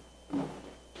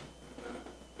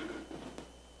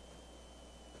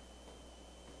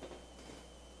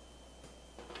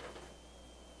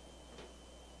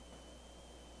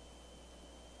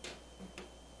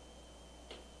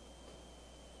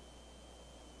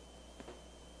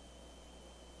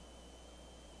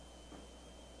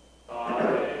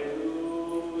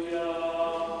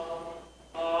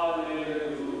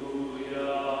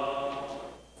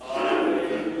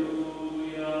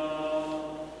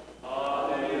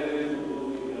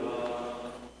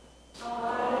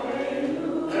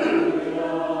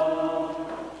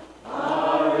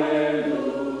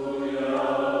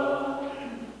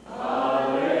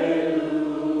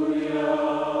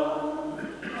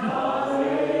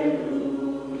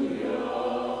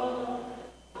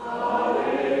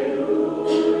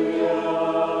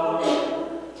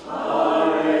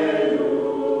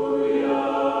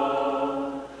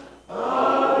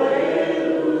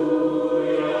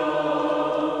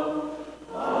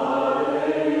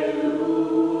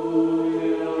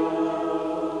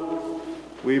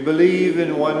 We believe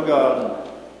in one God,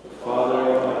 the Father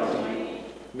Almighty,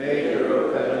 maker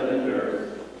of heaven and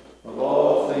earth, of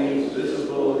all things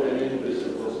visible and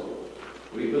invisible.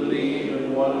 We believe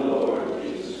in one Lord,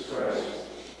 Jesus Christ,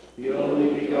 the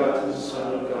only begotten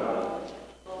Son of God,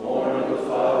 born of the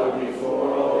Father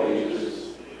before all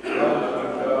ages, come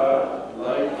from God,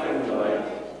 light from light,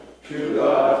 true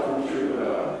God from true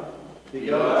God,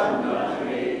 begotten, not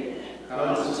made,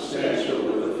 consubstantial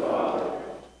with the Father.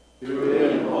 Through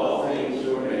him all things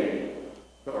were made.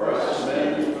 For us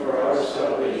men and for our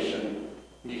salvation,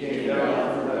 he came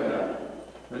down from heaven,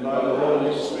 and by the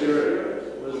Holy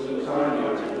Spirit was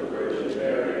incarnate of the Virgin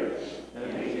Mary, and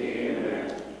became man.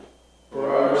 For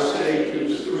our sake he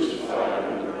was crucified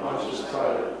under Pontius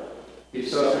Pilate. He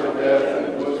suffered death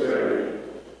and was buried,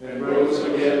 and rose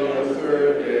again on the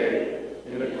third day,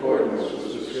 in accordance with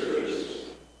the Scriptures.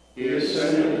 He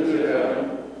ascended into heaven,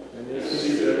 and is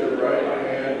seated at the right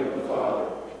hand of the Father.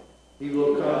 He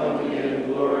will come again in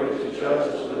glory to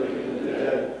judge the living and the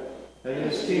dead, and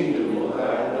his kingdom will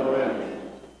have no end.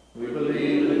 We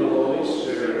believe in the Holy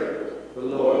Spirit, the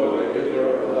Lord, the giver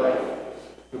of life,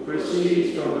 who proceeds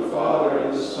from the Father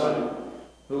and the Son,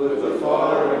 who with the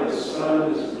Father and the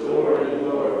Son is adored and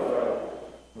glorified,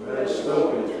 who has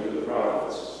spoken through the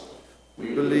prophets. We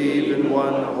believe in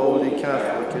one holy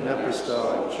Catholic and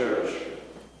Apostolic Church.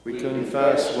 We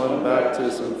confess one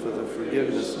baptism for the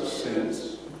forgiveness of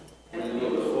sins. We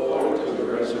look forward to the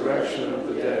resurrection of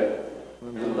the dead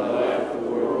and the life of the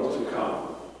world to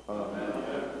come. Amen.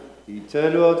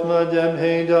 Itelot madem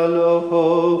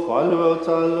heidaloho, falrot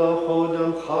aloho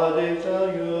dam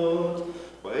chadetayot,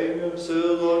 weim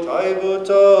surot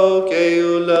aibuto,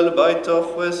 keul al baitoch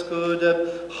veskudem,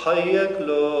 hayek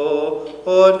lo,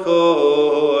 od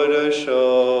kodeshochem.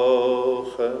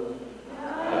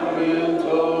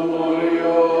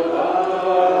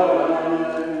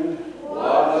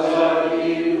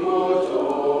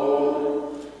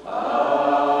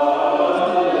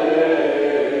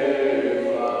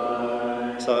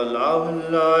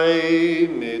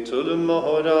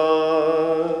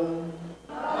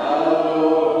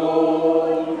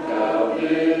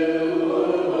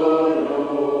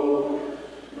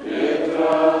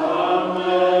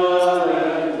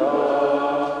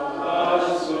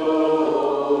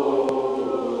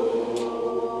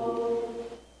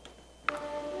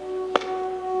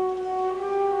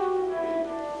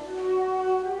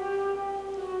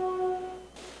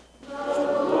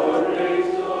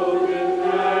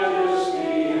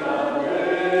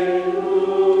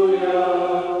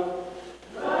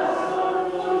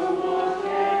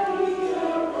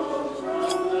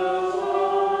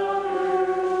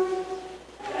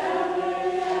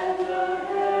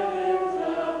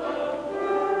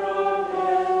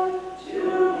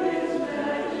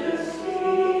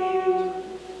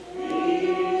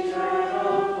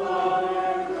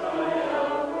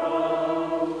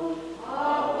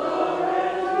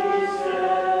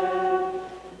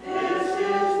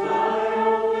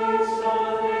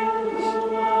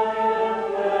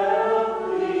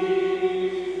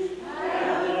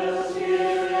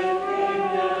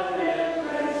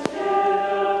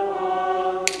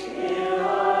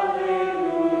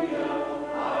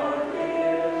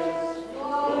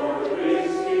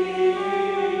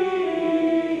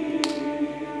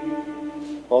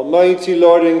 Almighty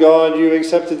Lord and God, you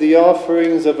accepted the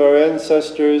offerings of our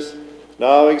ancestors.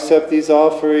 Now accept these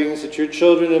offerings that your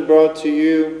children have brought to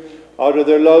you out of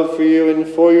their love for you and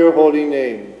for your holy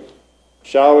name.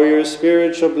 Shower your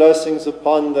spiritual blessings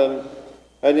upon them,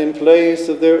 and in place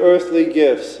of their earthly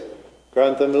gifts,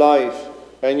 grant them life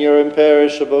and your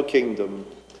imperishable kingdom.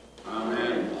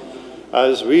 Amen.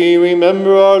 As we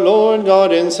remember our Lord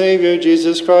God and Savior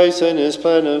Jesus Christ and his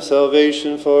plan of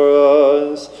salvation for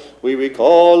us, we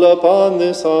recall upon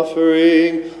this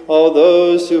offering all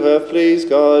those who have pleased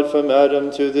God from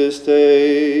Adam to this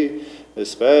day,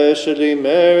 especially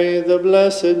Mary, the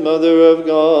Blessed Mother of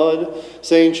God,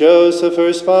 Saint Joseph,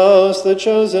 her spouse, the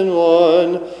chosen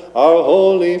one, our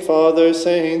Holy Father,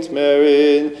 Saint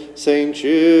Marin, Saint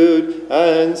Jude,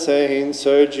 and Saint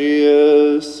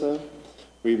Sergius.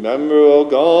 Remember, O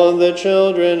God, the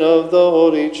children of the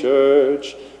Holy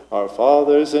Church, our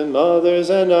fathers and mothers,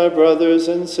 and our brothers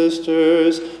and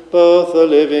sisters, both the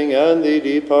living and the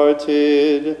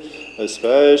departed,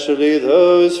 especially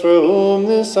those for whom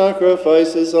this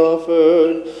sacrifice is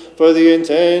offered, for the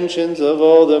intentions of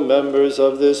all the members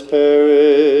of this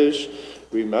parish.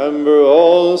 Remember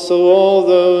also all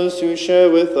those who share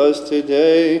with us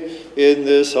today in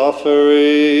this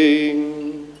offering.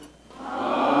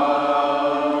 Amen.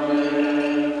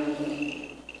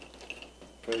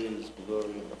 Praise,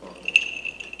 glory, and honor.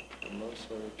 And most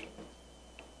holy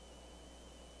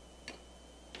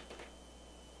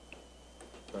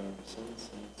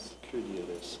Trinity.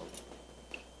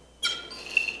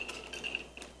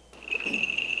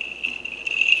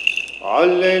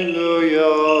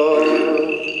 Alleluia.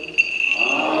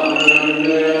 Honor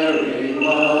Mary,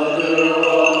 Mother of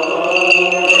our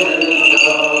Lord and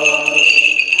God,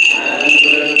 and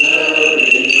with her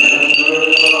remember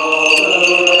all the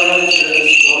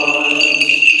righteous ones,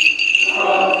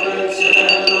 prophets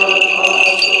and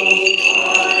apostles,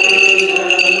 martyrs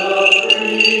and the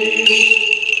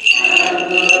priests, and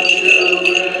the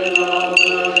children of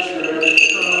the church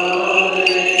from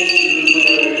age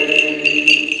to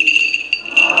age.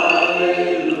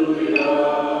 Alleluia.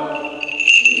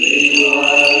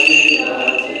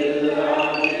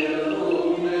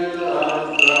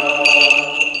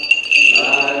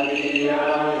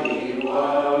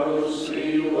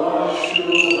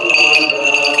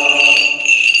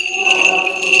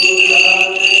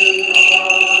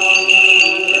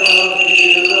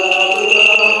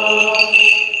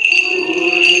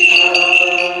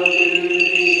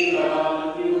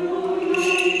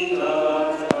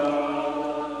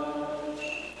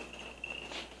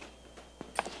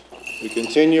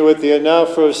 Continue with the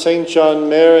anaphora of St. John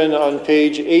Maron on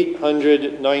page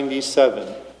 897.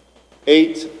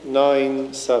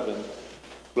 897.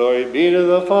 Glory be to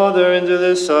the Father, and to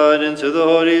the Son, and to the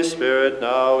Holy Spirit,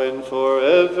 now and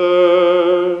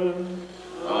forever.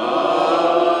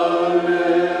 Amen.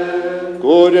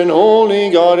 Good and holy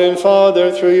God and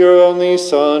Father, through your only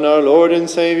Son, our Lord and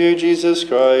Savior Jesus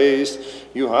Christ,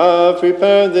 you have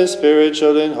prepared this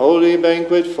spiritual and holy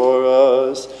banquet for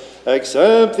us.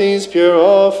 Accept these pure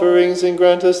offerings and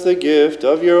grant us the gift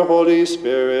of your Holy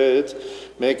Spirit.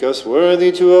 Make us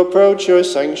worthy to approach your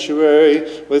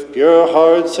sanctuary with pure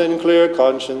hearts and clear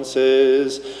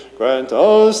consciences. Grant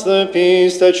us the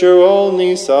peace that your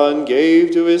only Son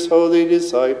gave to his holy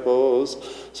disciples,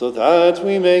 so that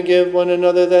we may give one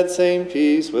another that same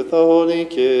peace with a holy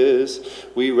kiss.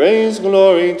 We raise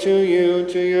glory to you,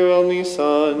 to your only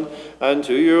Son, and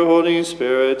to your Holy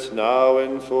Spirit, now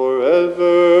and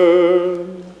forever.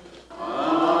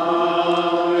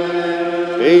 Amen.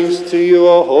 Peace to you,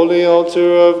 O holy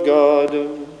altar of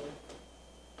God.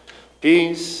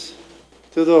 Peace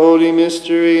to the holy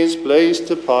mysteries placed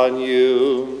upon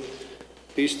you.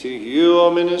 Peace to you,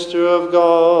 O minister of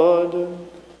God.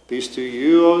 Peace to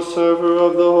you, O server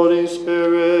of the Holy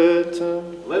Spirit.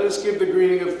 Let us give the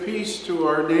greeting of peace to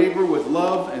our neighbor with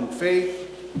love and faith,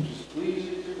 which is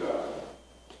pleasing to God.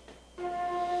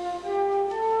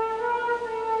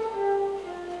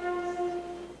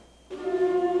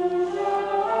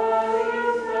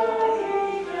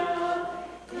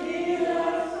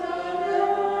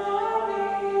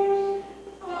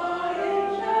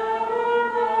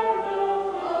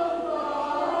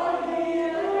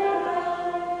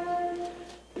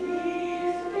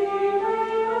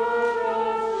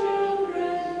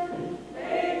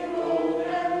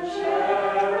 Share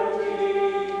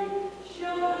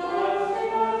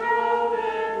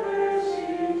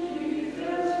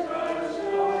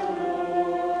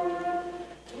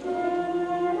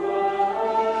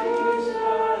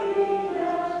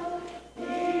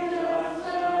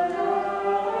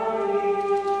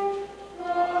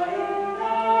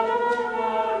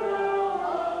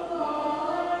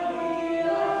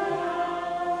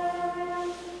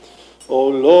O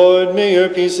Lord, may your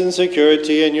peace and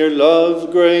security and your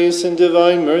love, grace, and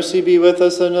divine mercy be with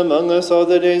us and among us all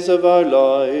the days of our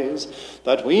lives,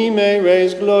 that we may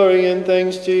raise glory and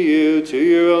thanks to you, to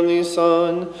your only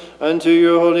Son, and to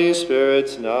your Holy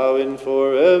Spirit, now and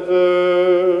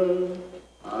forever.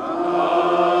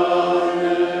 Amen.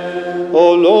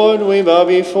 O Lord, we bow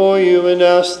before you and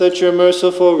ask that your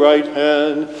merciful right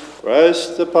hand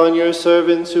rest upon your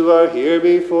servants who are here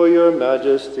before your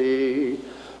majesty.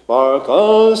 Mark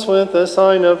us with the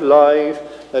sign of life,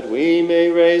 that we may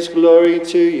raise glory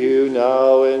to you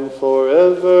now and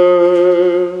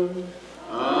forever.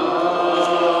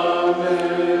 Amen.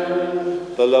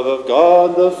 The love of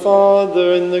God the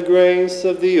Father and the grace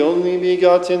of the only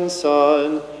begotten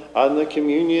Son and the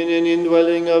communion and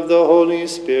indwelling of the Holy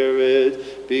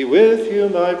Spirit be with you,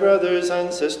 my brothers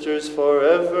and sisters,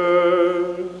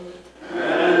 forever.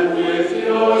 And with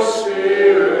your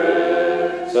spirit.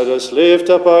 Let us lift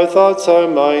up our thoughts, our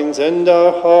minds, and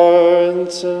our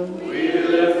hearts. We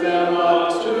lift them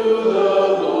up to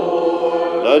the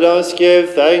Lord. Let us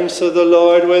give thanks to the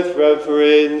Lord with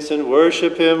reverence and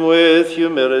worship him with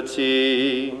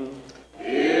humility. It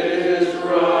is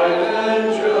right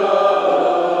and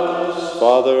just.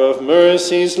 Father of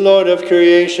mercies, Lord of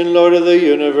creation, Lord of the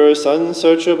universe,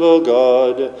 unsearchable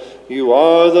God, you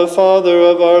are the Father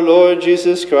of our Lord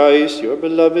Jesus Christ, your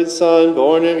beloved Son,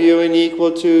 born of you and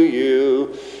equal to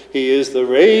you. He is the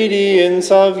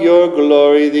radiance of your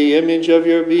glory, the image of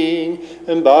your being,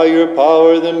 and by your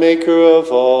power the maker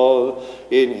of all.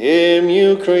 In him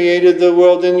you created the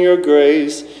world in your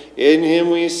grace. In him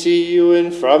we see you,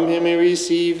 and from him we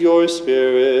receive your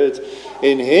Spirit.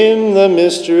 In him the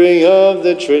mystery of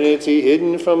the Trinity,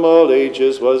 hidden from all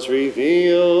ages, was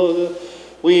revealed.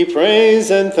 We praise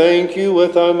and thank you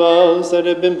with our mouths that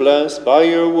have been blessed by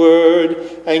your word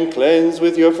and cleansed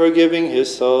with your forgiving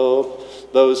hyssop.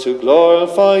 Those who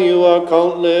glorify you are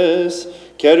countless,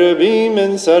 cherubim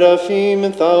and seraphim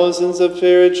and thousands of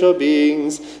spiritual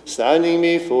beings standing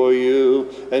before you,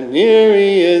 and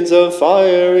myriads of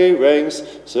fiery ranks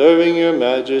serving your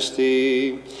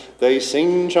majesty. They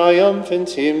sing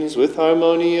triumphant hymns with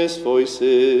harmonious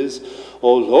voices.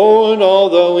 O Lord,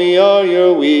 although we are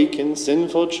your weak and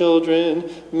sinful children,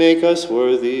 make us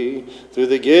worthy, through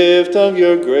the gift of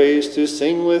your grace, to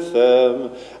sing with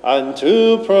them and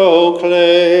to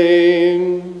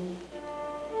proclaim.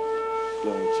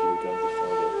 Glory to you, God the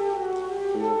Father.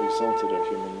 We have exalted our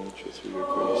human nature through your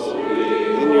grace.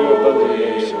 In your abundant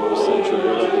mercy, you sent your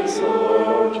beloved Son, our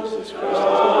Lord Jesus Christ,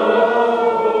 into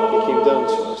the world. He came down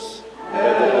to us,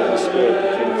 and by the Holy Spirit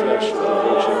became flesh from the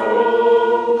Virgin Mary,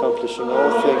 accomplishing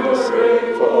all things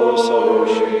for our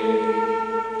salvation.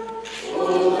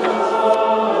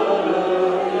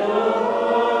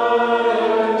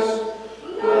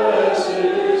 Blessed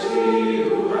is he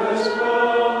who has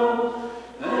come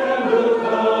and will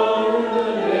come in the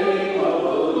name of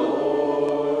the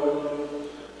Lord.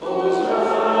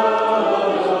 Hosanna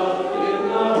in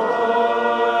the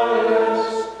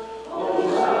highest.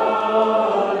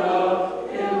 Hosanna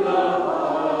in the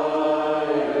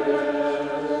highest.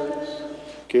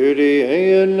 Kyrie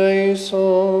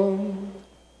eleison,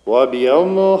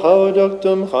 wabiamo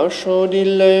haudoctum chasho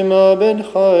dilema ben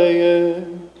chaye,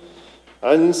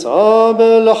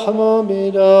 ansabel lahma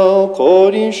bidal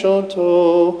kodishoto,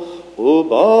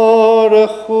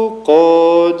 ubarechu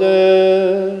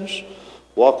kodesh,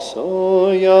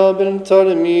 waksoya ben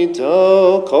talmidal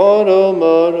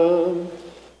koromaram,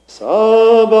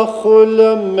 sabachul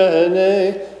mene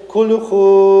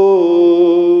kulchun,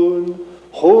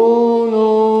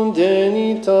 חונון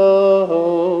דניתה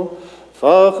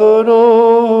פחרודיל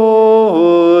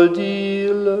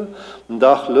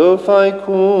דחלוף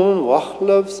אייקון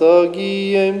וחלף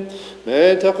סגיים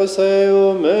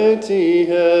מתחסהו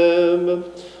מתיהם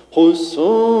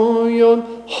חוסויון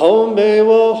חומי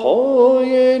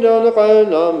וחויד על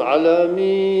עולם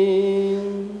עלמין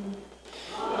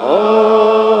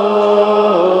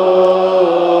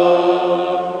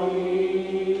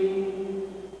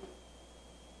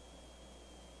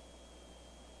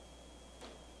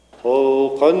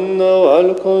قنو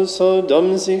الكوسو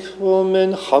دمزخ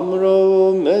ومن حمرو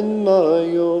ومن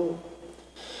مايو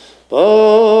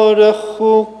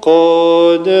بارخو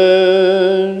قادش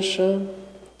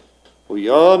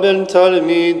ويا بن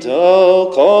تلميدا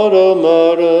قارو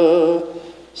مارا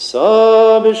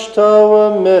سابشتا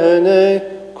ومهنه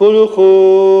كل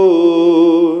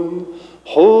خون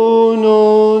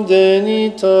حونو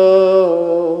دنيتا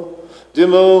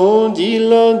دمون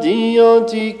ديلا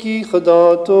ديانتي كي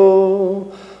خداتو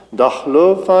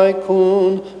دخلو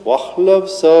فايكون واخلف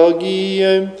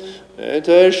ساقيم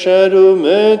متشرو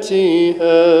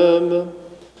متيهم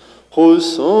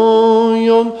خصوصاً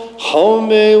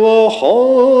حمي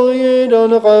وخير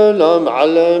العالم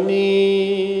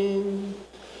عالمين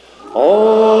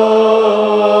آمين.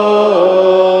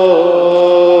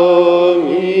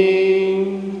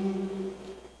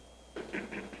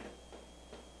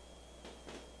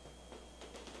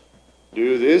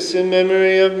 Do this in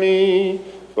memory of me,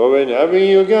 for whenever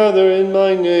you gather in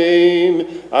my name,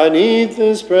 and eat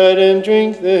this bread and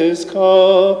drink this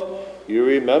cup, you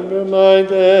remember my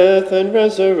death and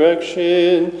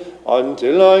resurrection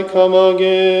until I come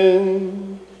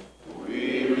again.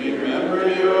 We remember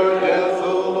your death,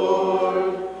 O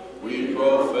Lord. We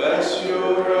profess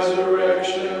your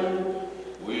resurrection.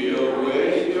 We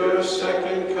await your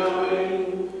second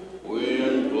coming. We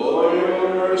implore your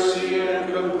mercy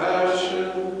and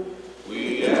compassion.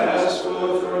 We ask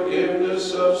for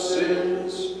forgiveness of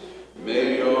sins.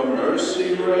 May your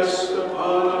mercy rest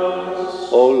upon us.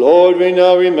 O Lord, we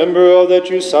now remember all that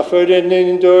you suffered and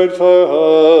endured for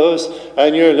us,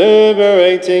 and your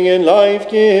liberating and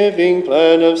life-giving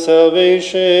plan of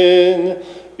salvation,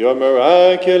 your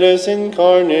miraculous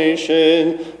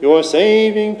incarnation, your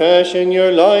saving passion,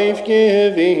 your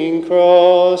life-giving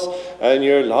cross, and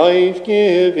your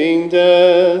life-giving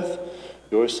death,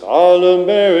 your solemn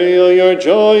burial, your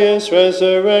joyous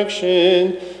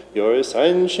resurrection, your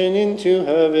ascension into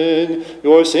heaven,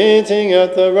 your sitting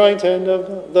at the right hand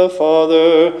of the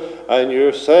Father, and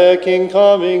your second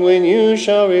coming when you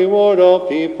shall reward all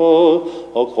people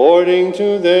according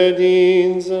to their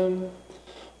deeds.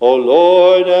 O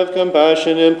Lord, have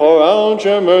compassion and pour out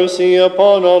your mercy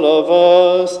upon all of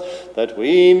us, that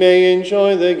we may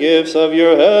enjoy the gifts of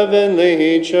your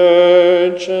heavenly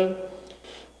church.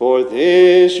 For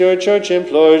this your church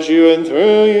implores you, and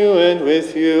through you and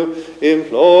with you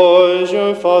implores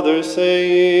your Father,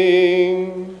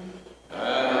 saying,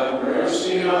 Have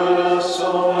mercy on us,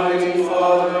 Almighty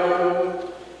Father.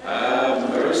 Have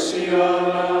mercy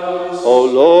on us. O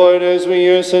Lord, as we,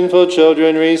 your sinful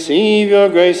children, receive your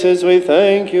graces, we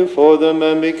thank you for them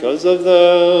and because of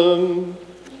them.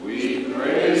 We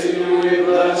praise you, we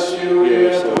bless you, we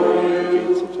adore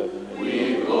you.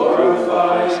 We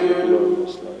glorify you.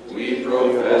 We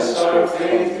profess our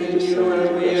faith in you,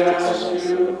 and we ask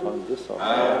you,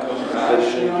 have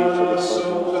compassion on us, O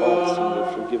God.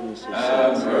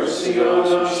 Have mercy on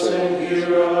us and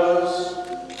hear us.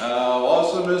 How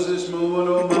awesome is this movement,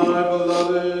 O my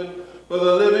beloved, for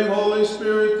the living Holy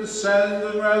Spirit descend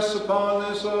and rest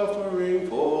upon this offering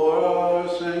for our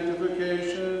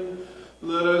sanctification.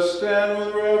 Let us stand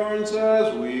with reverence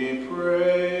as we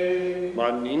pray.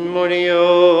 Manin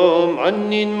Morio,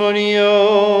 Manin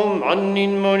Morio,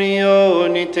 Manin Morio,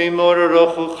 Nite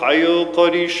Morochu Chayo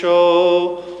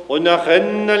Kodisho,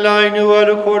 Onachen Alainu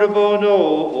Al Korbono.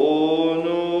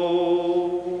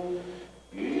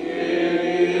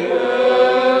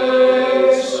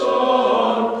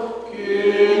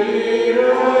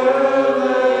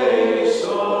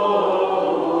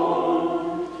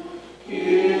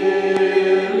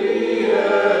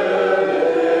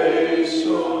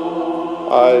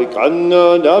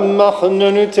 Kanna dam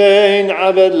machnuntein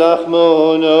abed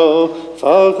lachmono,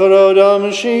 fakro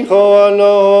dam shicho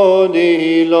alo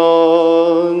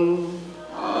dilon.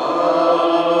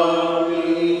 Amen.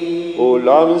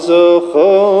 Ulam zocho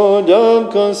dam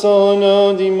konsono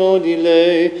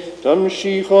dimodile, dam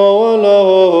shicho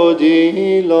alo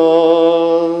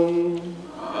dilon.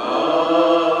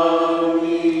 Amen.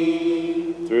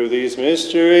 Through these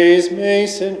mysteries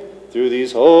Through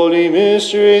these holy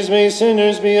mysteries may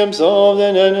sinners be absolved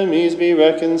and enemies be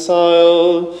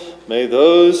reconciled. May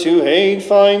those who hate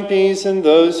find peace and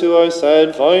those who are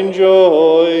sad find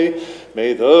joy.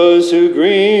 May those who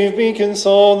grieve be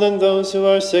consoled and those who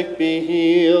are sick be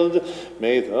healed.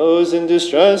 May those in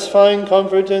distress find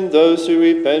comfort and those who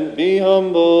repent be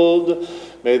humbled.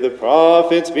 May the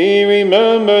prophets be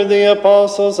remembered, the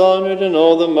apostles honored, and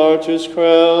all the martyrs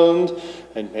crowned.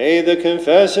 And may the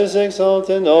confessors exult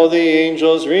and all the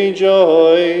angels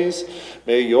rejoice.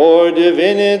 May your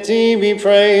divinity be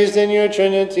praised and your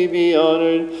Trinity be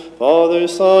honored, Father,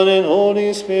 Son, and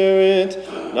Holy Spirit,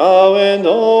 now and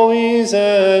always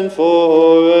and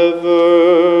forever.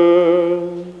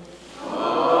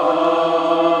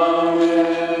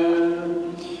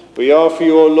 Amen. We offer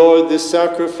you, O Lord, this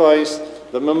sacrifice,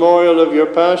 the memorial of your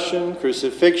passion,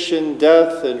 crucifixion,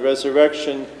 death, and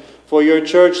resurrection, for your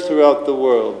church throughout the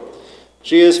world.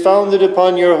 She is founded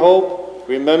upon your hope,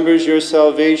 remembers your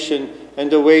salvation,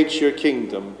 and awaits your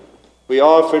kingdom. We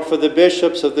offer it for the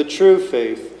bishops of the true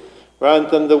faith. Grant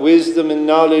them the wisdom and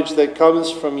knowledge that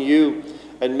comes from you,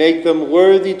 and make them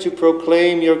worthy to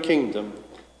proclaim your kingdom.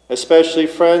 Especially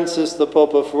Francis, the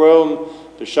Pope of Rome,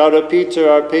 to shout out Peter,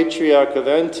 our Patriarch of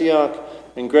Antioch,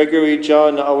 and Gregory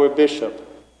John, our Bishop.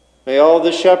 May all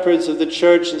the shepherds of the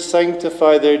Church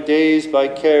sanctify their days by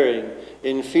caring,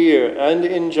 in fear and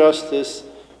in justice,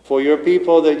 for your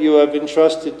people that you have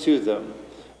entrusted to them.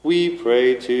 We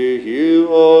pray to you,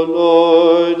 O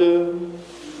Lord.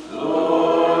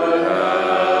 Lord,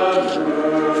 have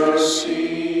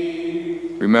mercy.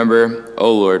 Remember,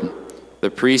 O Lord, the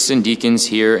priests and deacons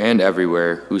here and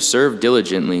everywhere who serve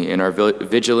diligently and are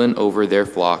vigilant over their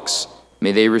flocks.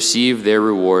 May they receive their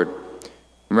reward.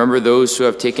 Remember those who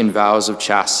have taken vows of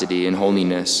chastity and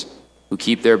holiness, who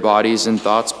keep their bodies and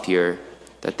thoughts pure,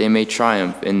 that they may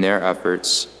triumph in their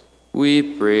efforts. We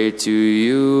pray to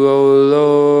you, O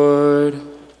Lord.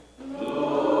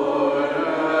 Lord,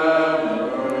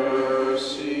 have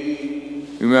mercy.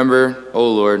 Remember,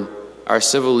 O Lord, our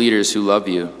civil leaders who love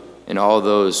you, and all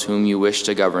those whom you wish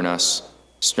to govern us.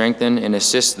 Strengthen and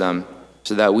assist them,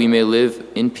 so that we may live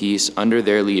in peace under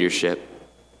their leadership.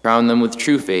 Crown them with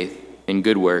true faith and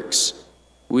good works.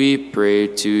 We pray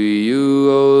to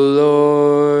you, O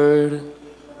Lord.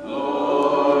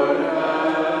 Lord,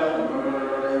 have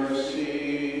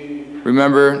mercy.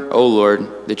 Remember, O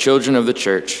Lord, the children of the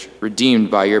Church,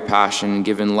 redeemed by your passion and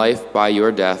given life by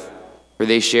your death, for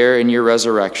they share in your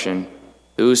resurrection,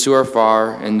 those who are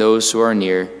far and those who are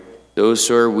near, those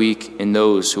who are weak and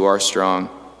those who are strong.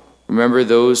 Remember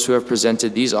those who have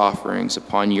presented these offerings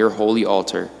upon your holy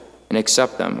altar, and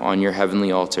accept them on your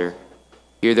heavenly altar.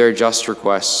 Hear their just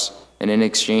requests, and in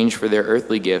exchange for their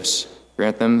earthly gifts,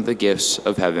 grant them the gifts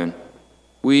of heaven.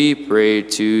 We pray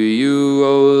to you,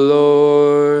 O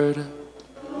Lord.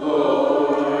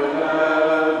 Lord,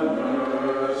 have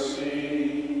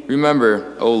mercy.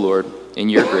 Remember, O Lord, in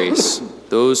your grace,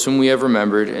 those whom we have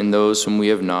remembered and those whom we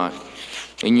have not.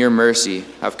 In your mercy,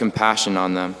 have compassion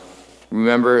on them.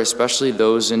 Remember especially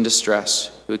those in distress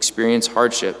who experience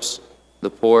hardships, the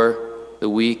poor, the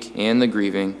weak, and the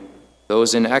grieving,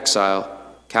 those in exile,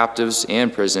 captives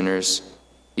and prisoners,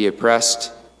 the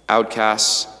oppressed,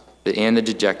 outcasts, and the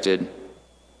dejected,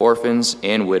 orphans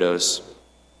and widows.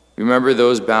 Remember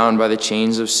those bound by the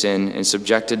chains of sin and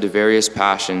subjected to various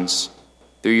passions.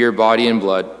 Through your body and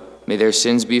blood, may their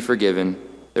sins be forgiven,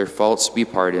 their faults be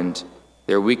pardoned,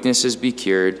 their weaknesses be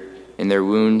cured, and their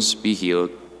wounds be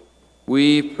healed.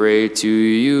 We pray to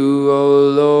you, O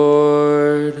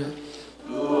Lord.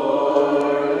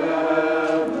 Lord,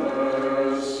 have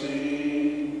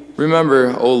mercy.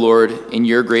 Remember, O Lord, in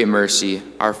your great mercy,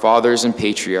 our fathers and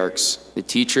patriarchs, the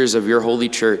teachers of your holy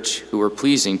church, who were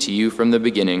pleasing to you from the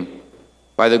beginning.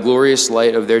 By the glorious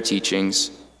light of their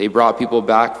teachings, they brought people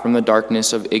back from the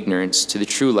darkness of ignorance to the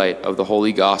true light of the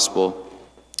holy gospel,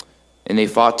 and they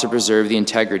fought to preserve the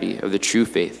integrity of the true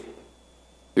faith.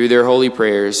 Through their holy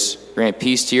prayers, grant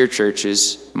peace to your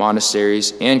churches,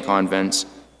 monasteries, and convents,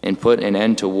 and put an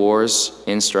end to wars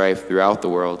and strife throughout the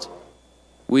world.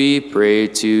 We pray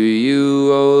to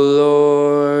you, O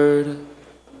Lord.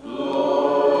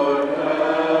 Lord,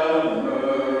 have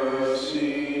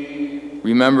mercy.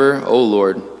 Remember, O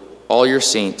Lord, all your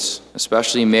saints,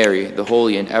 especially Mary, the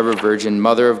holy and ever Virgin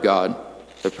Mother of God,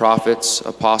 the prophets,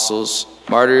 apostles,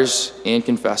 martyrs, and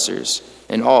confessors,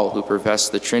 and all who profess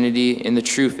the Trinity in the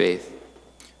true faith.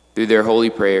 Through their holy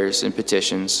prayers and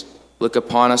petitions, look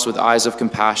upon us with eyes of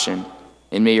compassion,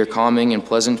 and may your calming and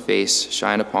pleasant face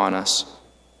shine upon us.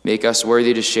 Make us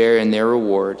worthy to share in their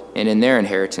reward and in their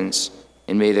inheritance,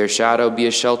 and may their shadow be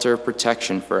a shelter of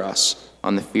protection for us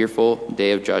on the fearful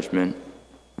day of judgment.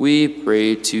 We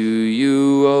pray to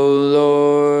you, O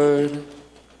Lord.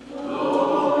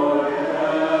 Lord,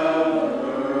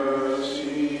 have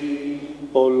mercy.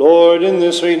 O Lord, in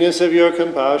the sweetness of your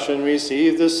compassion,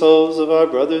 receive the souls of our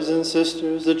brothers and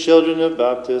sisters, the children of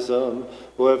baptism,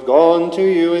 who have gone to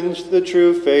you into the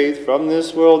true faith from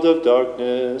this world of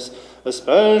darkness,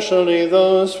 especially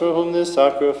those for whom this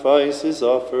sacrifice is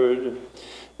offered.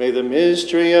 May the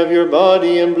mystery of your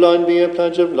body and blood be a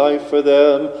pledge of life for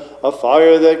them, a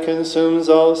fire that consumes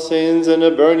all sins and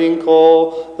a burning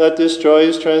coal that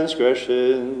destroys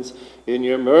transgressions. In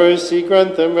your mercy,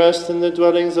 grant them rest in the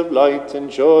dwellings of light and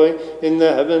joy in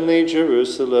the heavenly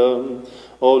Jerusalem.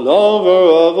 O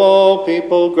lover of all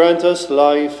people, grant us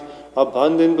life,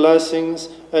 abundant blessings,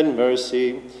 and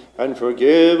mercy, and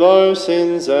forgive our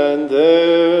sins and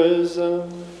theirs.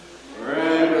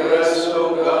 Grant rest,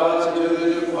 O God, to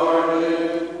the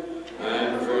departed,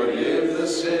 and forgive the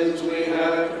sins we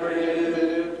have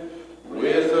committed,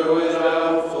 with or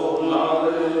without full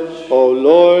knowledge. O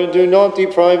Lord, do not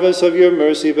deprive us of your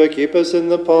mercy, but keep us in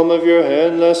the palm of your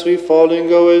hand, lest we fall and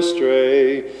go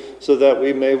astray, so that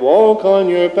we may walk on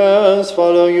your paths,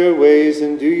 follow your ways,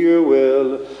 and do your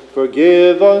will.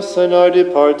 Forgive us and our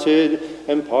departed,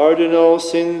 and pardon all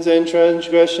sins and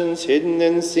transgressions hidden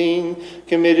and seen,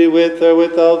 committed with or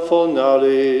without full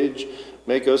knowledge.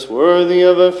 Make us worthy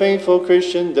of a faithful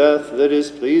Christian death that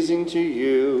is pleasing to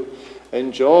you,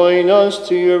 and join us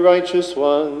to your righteous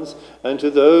ones, and to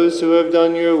those who have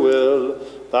done your will,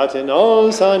 that in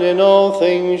us and in all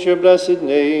things your blessed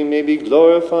name may be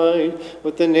glorified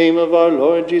with the name of our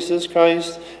Lord Jesus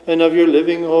Christ and of your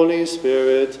living Holy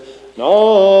Spirit,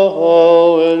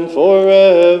 now and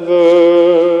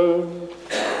forever.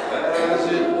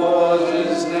 As it was,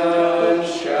 is now, and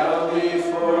shall be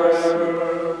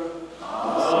forever.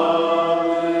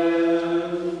 Amen.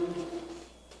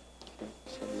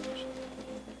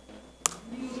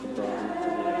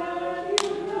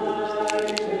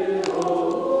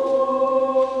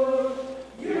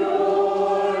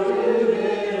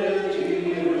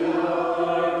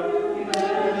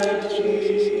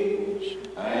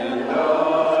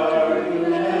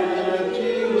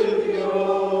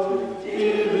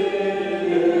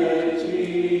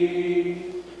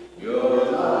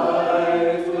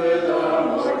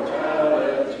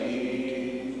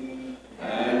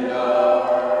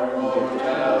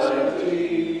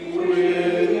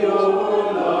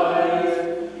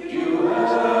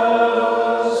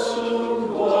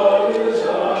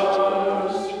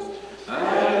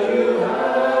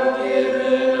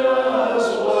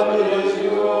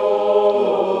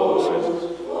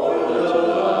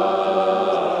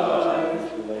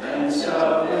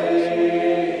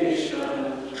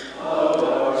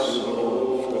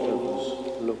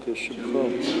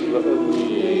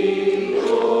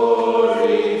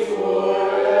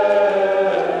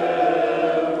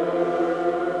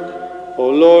 O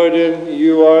Lord,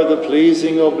 you are the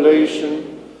pleasing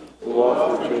oblation who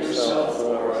offered yourself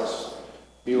for us.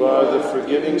 You are the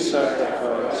forgiving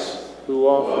sacrifice who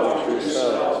offered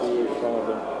yourself to your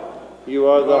Father. You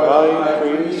are the high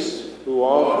priest who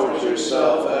offered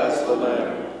yourself as the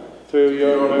Lamb. Through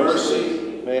your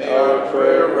mercy, may our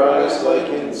prayer rise like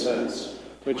incense,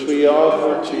 which we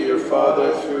offer to your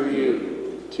Father through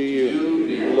you. To you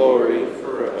be glory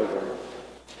forever.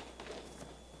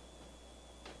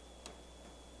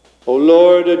 O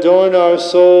Lord, adorn our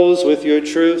souls with your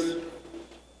truth,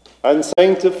 and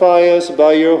sanctify us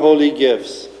by your holy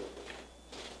gifts.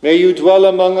 May you dwell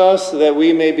among us that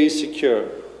we may be secure.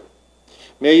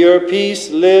 May your peace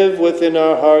live within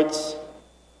our hearts,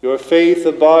 your faith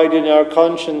abide in our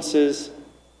consciences,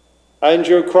 and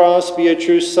your cross be a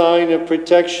true sign of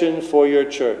protection for your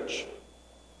church.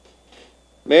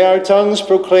 May our tongues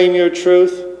proclaim your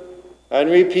truth and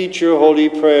repeat your holy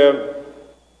prayer,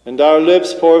 and our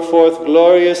lips pour forth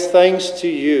glorious thanks to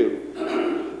you,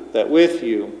 that with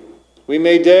you we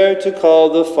may dare to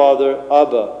call the Father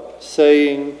Abba,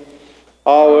 saying,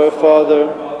 Our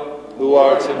Father, who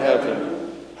art in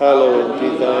heaven, hallowed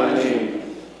be thy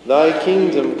name. Thy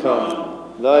kingdom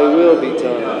come, thy will be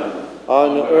done,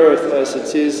 on earth as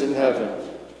it is in heaven.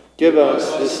 Give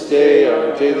us this day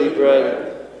our daily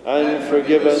bread, and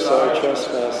forgive us our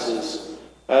trespasses,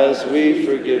 as we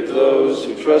forgive those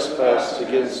who trespass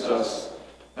against us.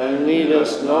 And lead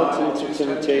us not into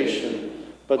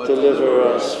temptation, but deliver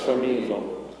us from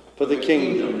evil. For the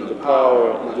kingdom, the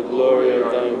power, and the glory are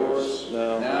thine,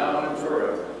 now and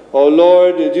forever. O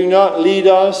Lord, do not lead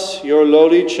us, your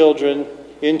lowly children,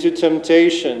 into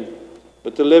temptation,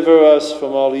 but deliver us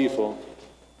from all evil.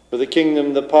 For the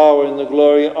kingdom, the power, and the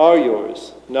glory are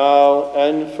yours, now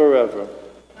and forever.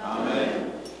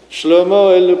 Amen.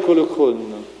 Shlomo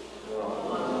Elukulukun.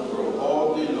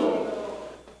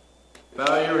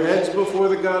 Bow your heads before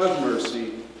the God of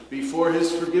mercy, before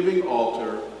his forgiving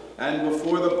altar, and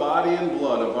before the body and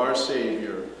blood of our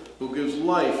Savior, who gives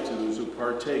life to those who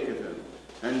partake of him,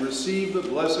 and receive the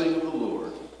blessing of the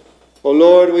Lord. O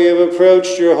Lord, we have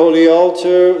approached your holy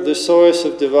altar, the source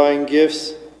of divine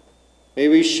gifts. May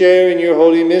we share in your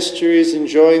holy mysteries and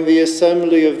join the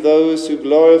assembly of those who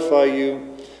glorify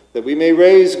you, that we may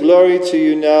raise glory to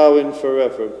you now and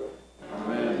forever.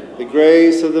 Amen. The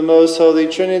grace of the most holy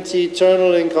Trinity,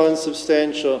 eternal and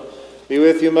consubstantial, be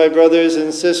with you, my brothers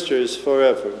and sisters,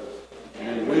 forever.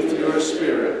 And with your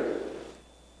spirit.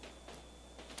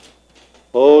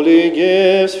 Holy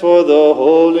gifts for the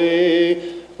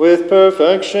holy, with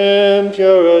perfection,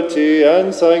 purity,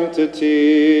 and sanctity.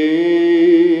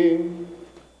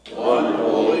 One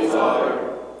Holy Father,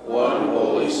 one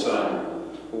Holy Son,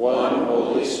 one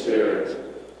Holy Spirit.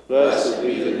 Blessed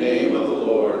be the name of the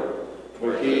Lord,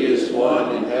 for he is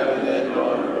one in heaven and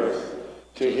on earth.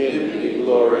 To him be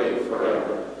glory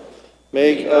forever.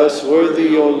 Make us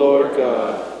worthy, O Lord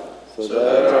God, so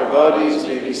that our bodies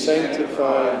may be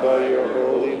sanctified by your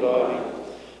holy body,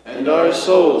 and our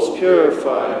souls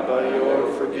purified by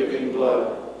your forgiving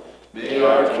blood. May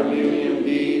our communion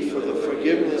be for the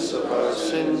forgiveness of our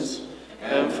sins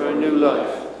and for new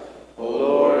life. O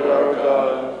Lord our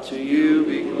God, to you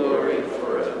be glory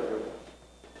forever.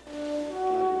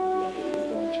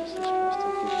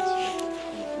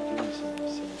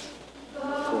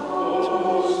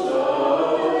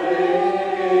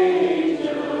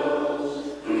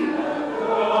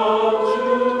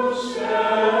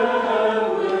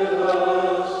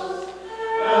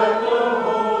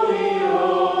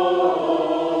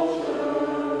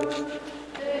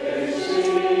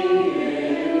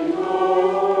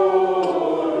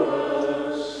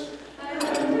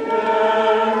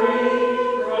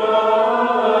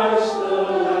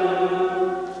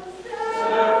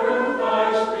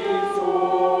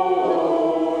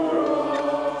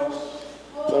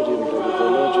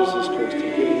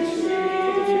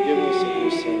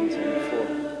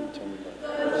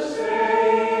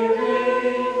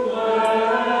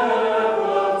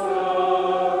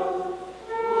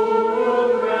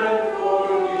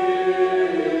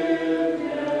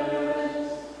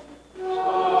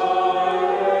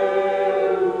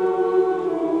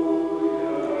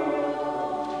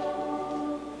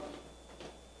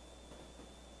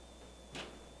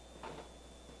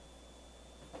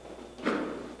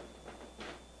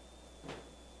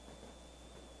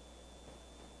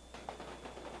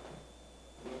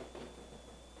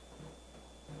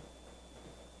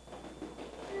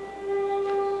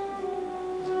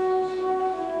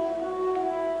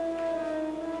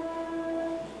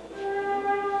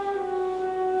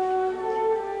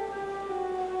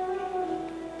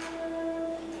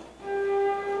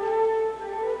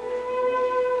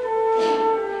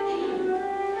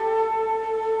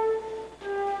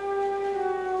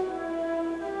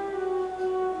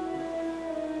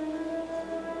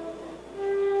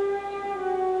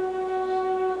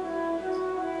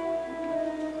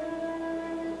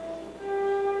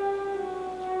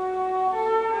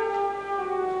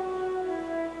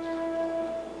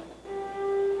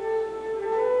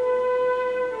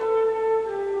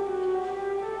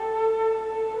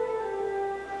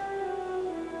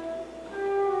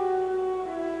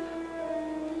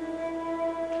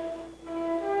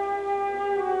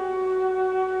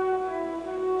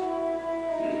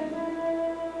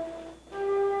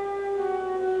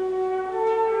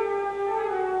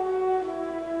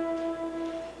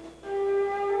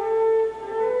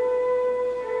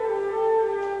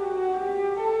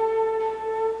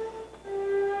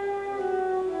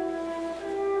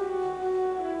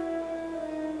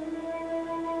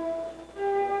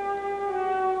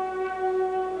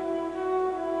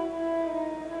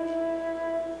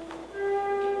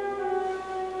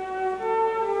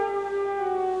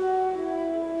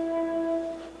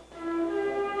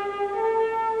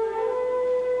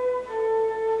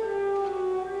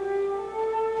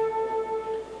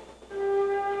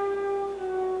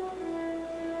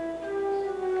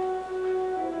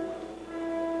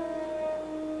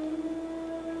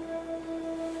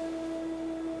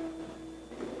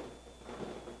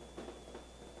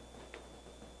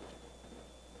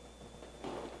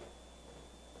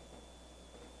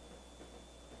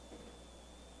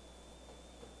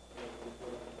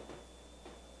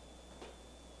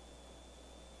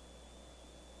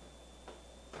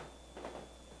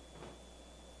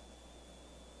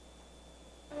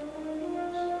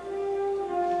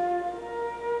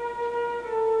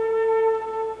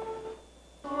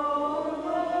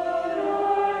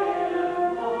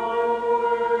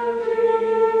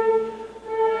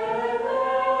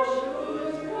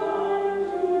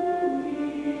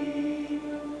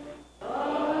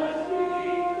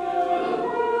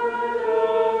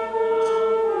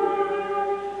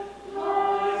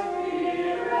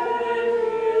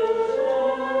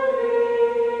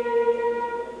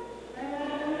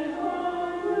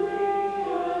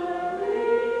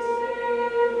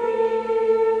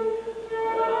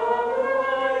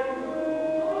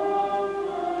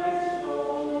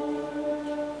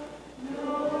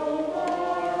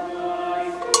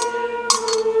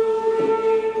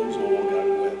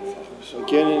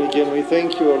 Again and again we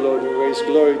thank you, O Lord, and raise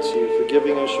glory to you for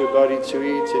giving us your body to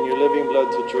eat and your living blood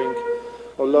to drink.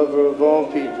 O lover of all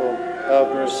people, have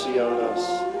mercy on us.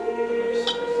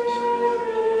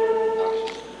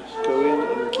 Go in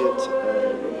and get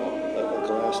a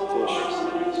glass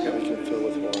dish that we can fill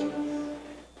with wine.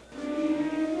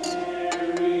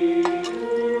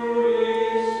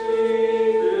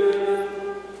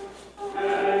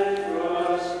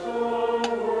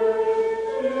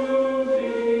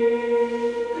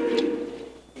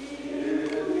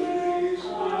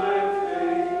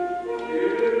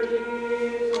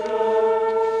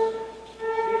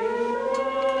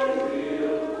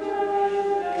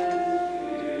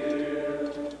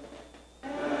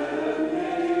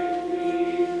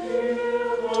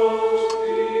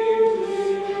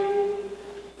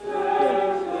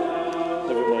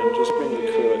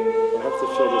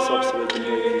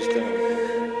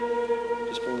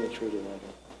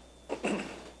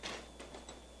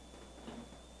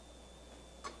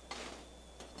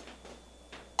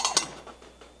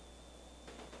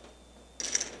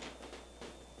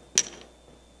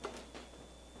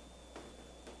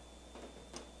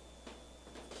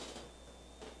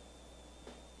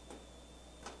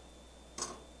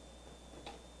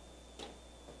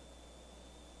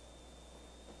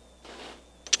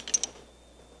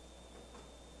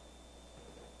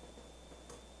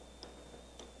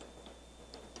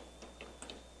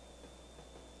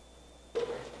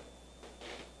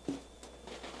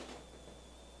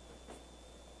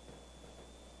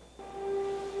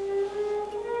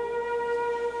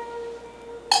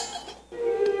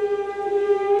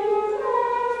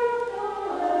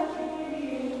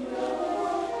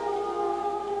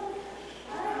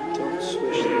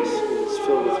 swish this is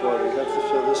filled with water. You have to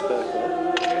fill this back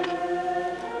up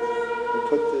and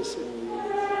put this in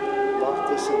lock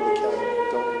this in the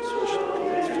cabinet. Don't swish it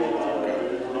because it's filled with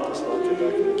water. Just lock it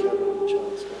back in the cabinet when the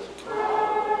child's gone.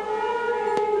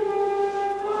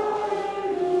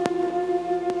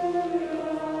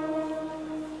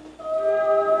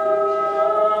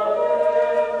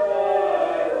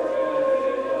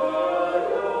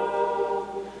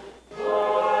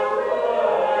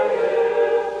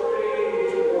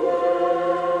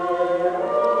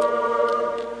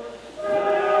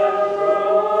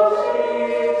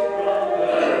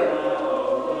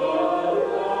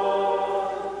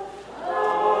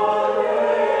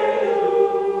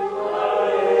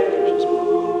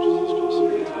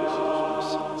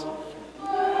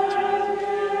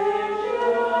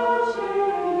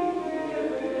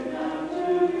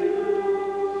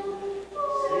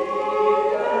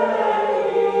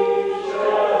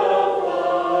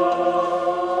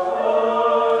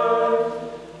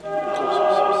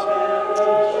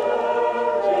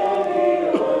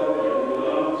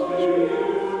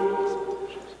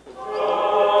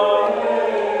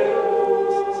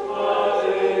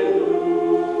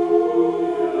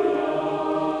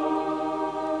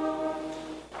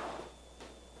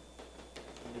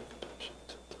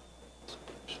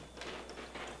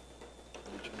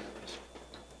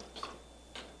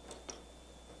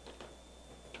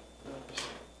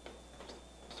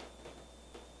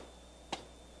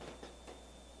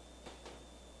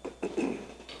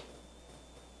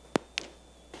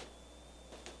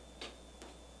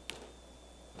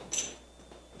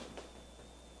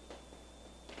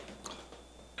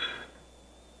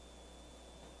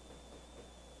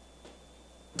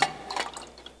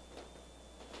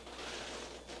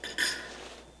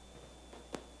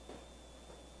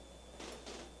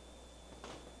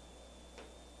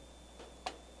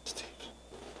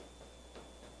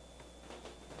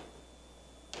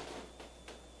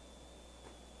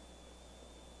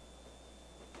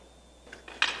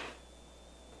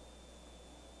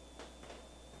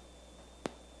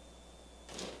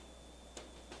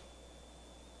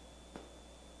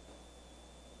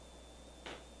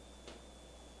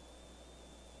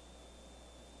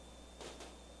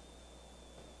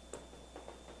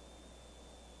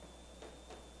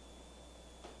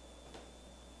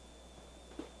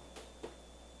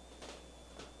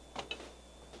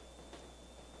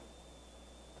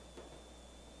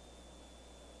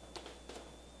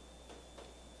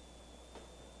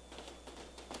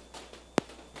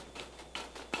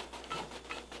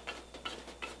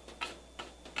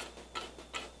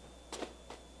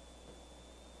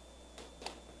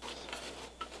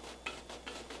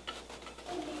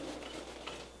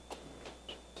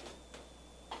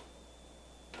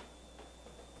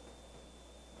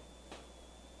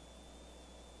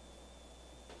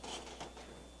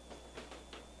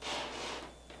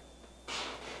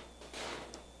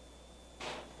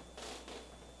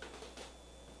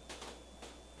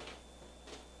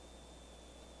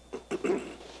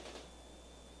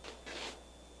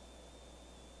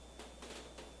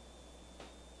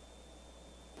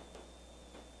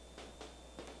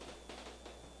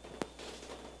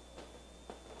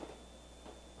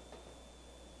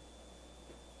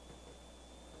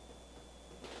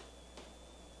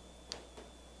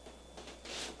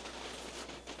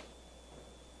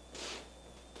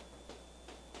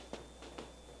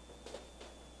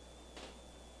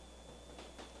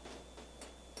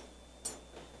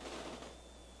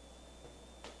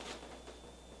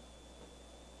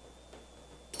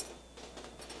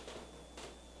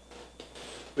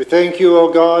 We thank you,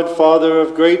 O God, Father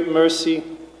of great mercy,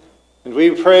 and we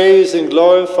praise and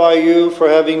glorify you for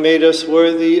having made us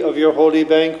worthy of your holy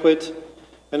banquet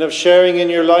and of sharing in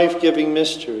your life-giving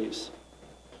mysteries.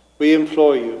 We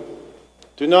implore you,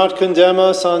 do not condemn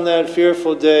us on that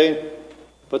fearful day,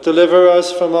 but deliver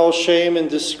us from all shame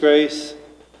and disgrace,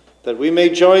 that we may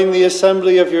join the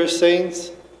assembly of your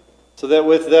saints, so that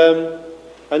with them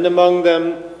and among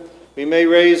them we may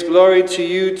raise glory to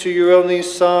you, to your only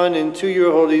Son, and to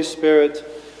your Holy Spirit,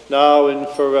 now and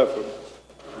forever.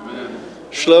 Amen.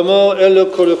 Shlomo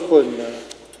Elokolechuna.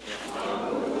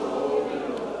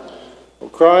 O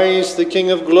Christ, the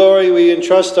King of glory, we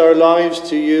entrust our lives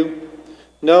to you,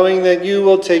 knowing that you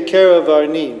will take care of our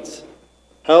needs.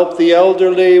 Help the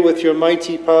elderly with your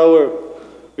mighty power,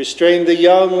 restrain the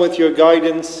young with your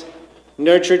guidance,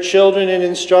 nurture children and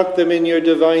instruct them in your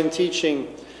divine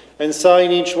teaching, and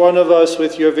sign each one of us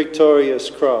with your victorious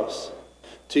cross.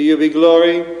 To you be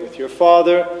glory with your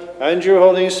Father and your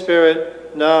Holy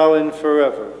Spirit, now and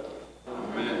forever.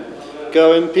 Amen.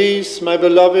 Go in peace, my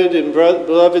beloved and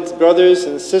beloved brothers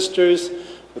and sisters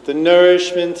with the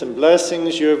nourishment and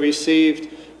blessings you have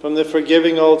received from the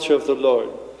forgiving altar of the Lord.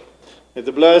 May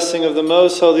the blessing of the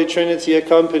most holy Trinity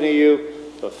accompany you,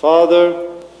 the Father,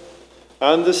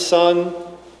 and the Son,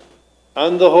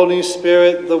 and the Holy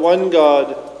Spirit, the one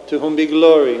God, to whom be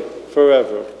glory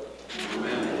forever.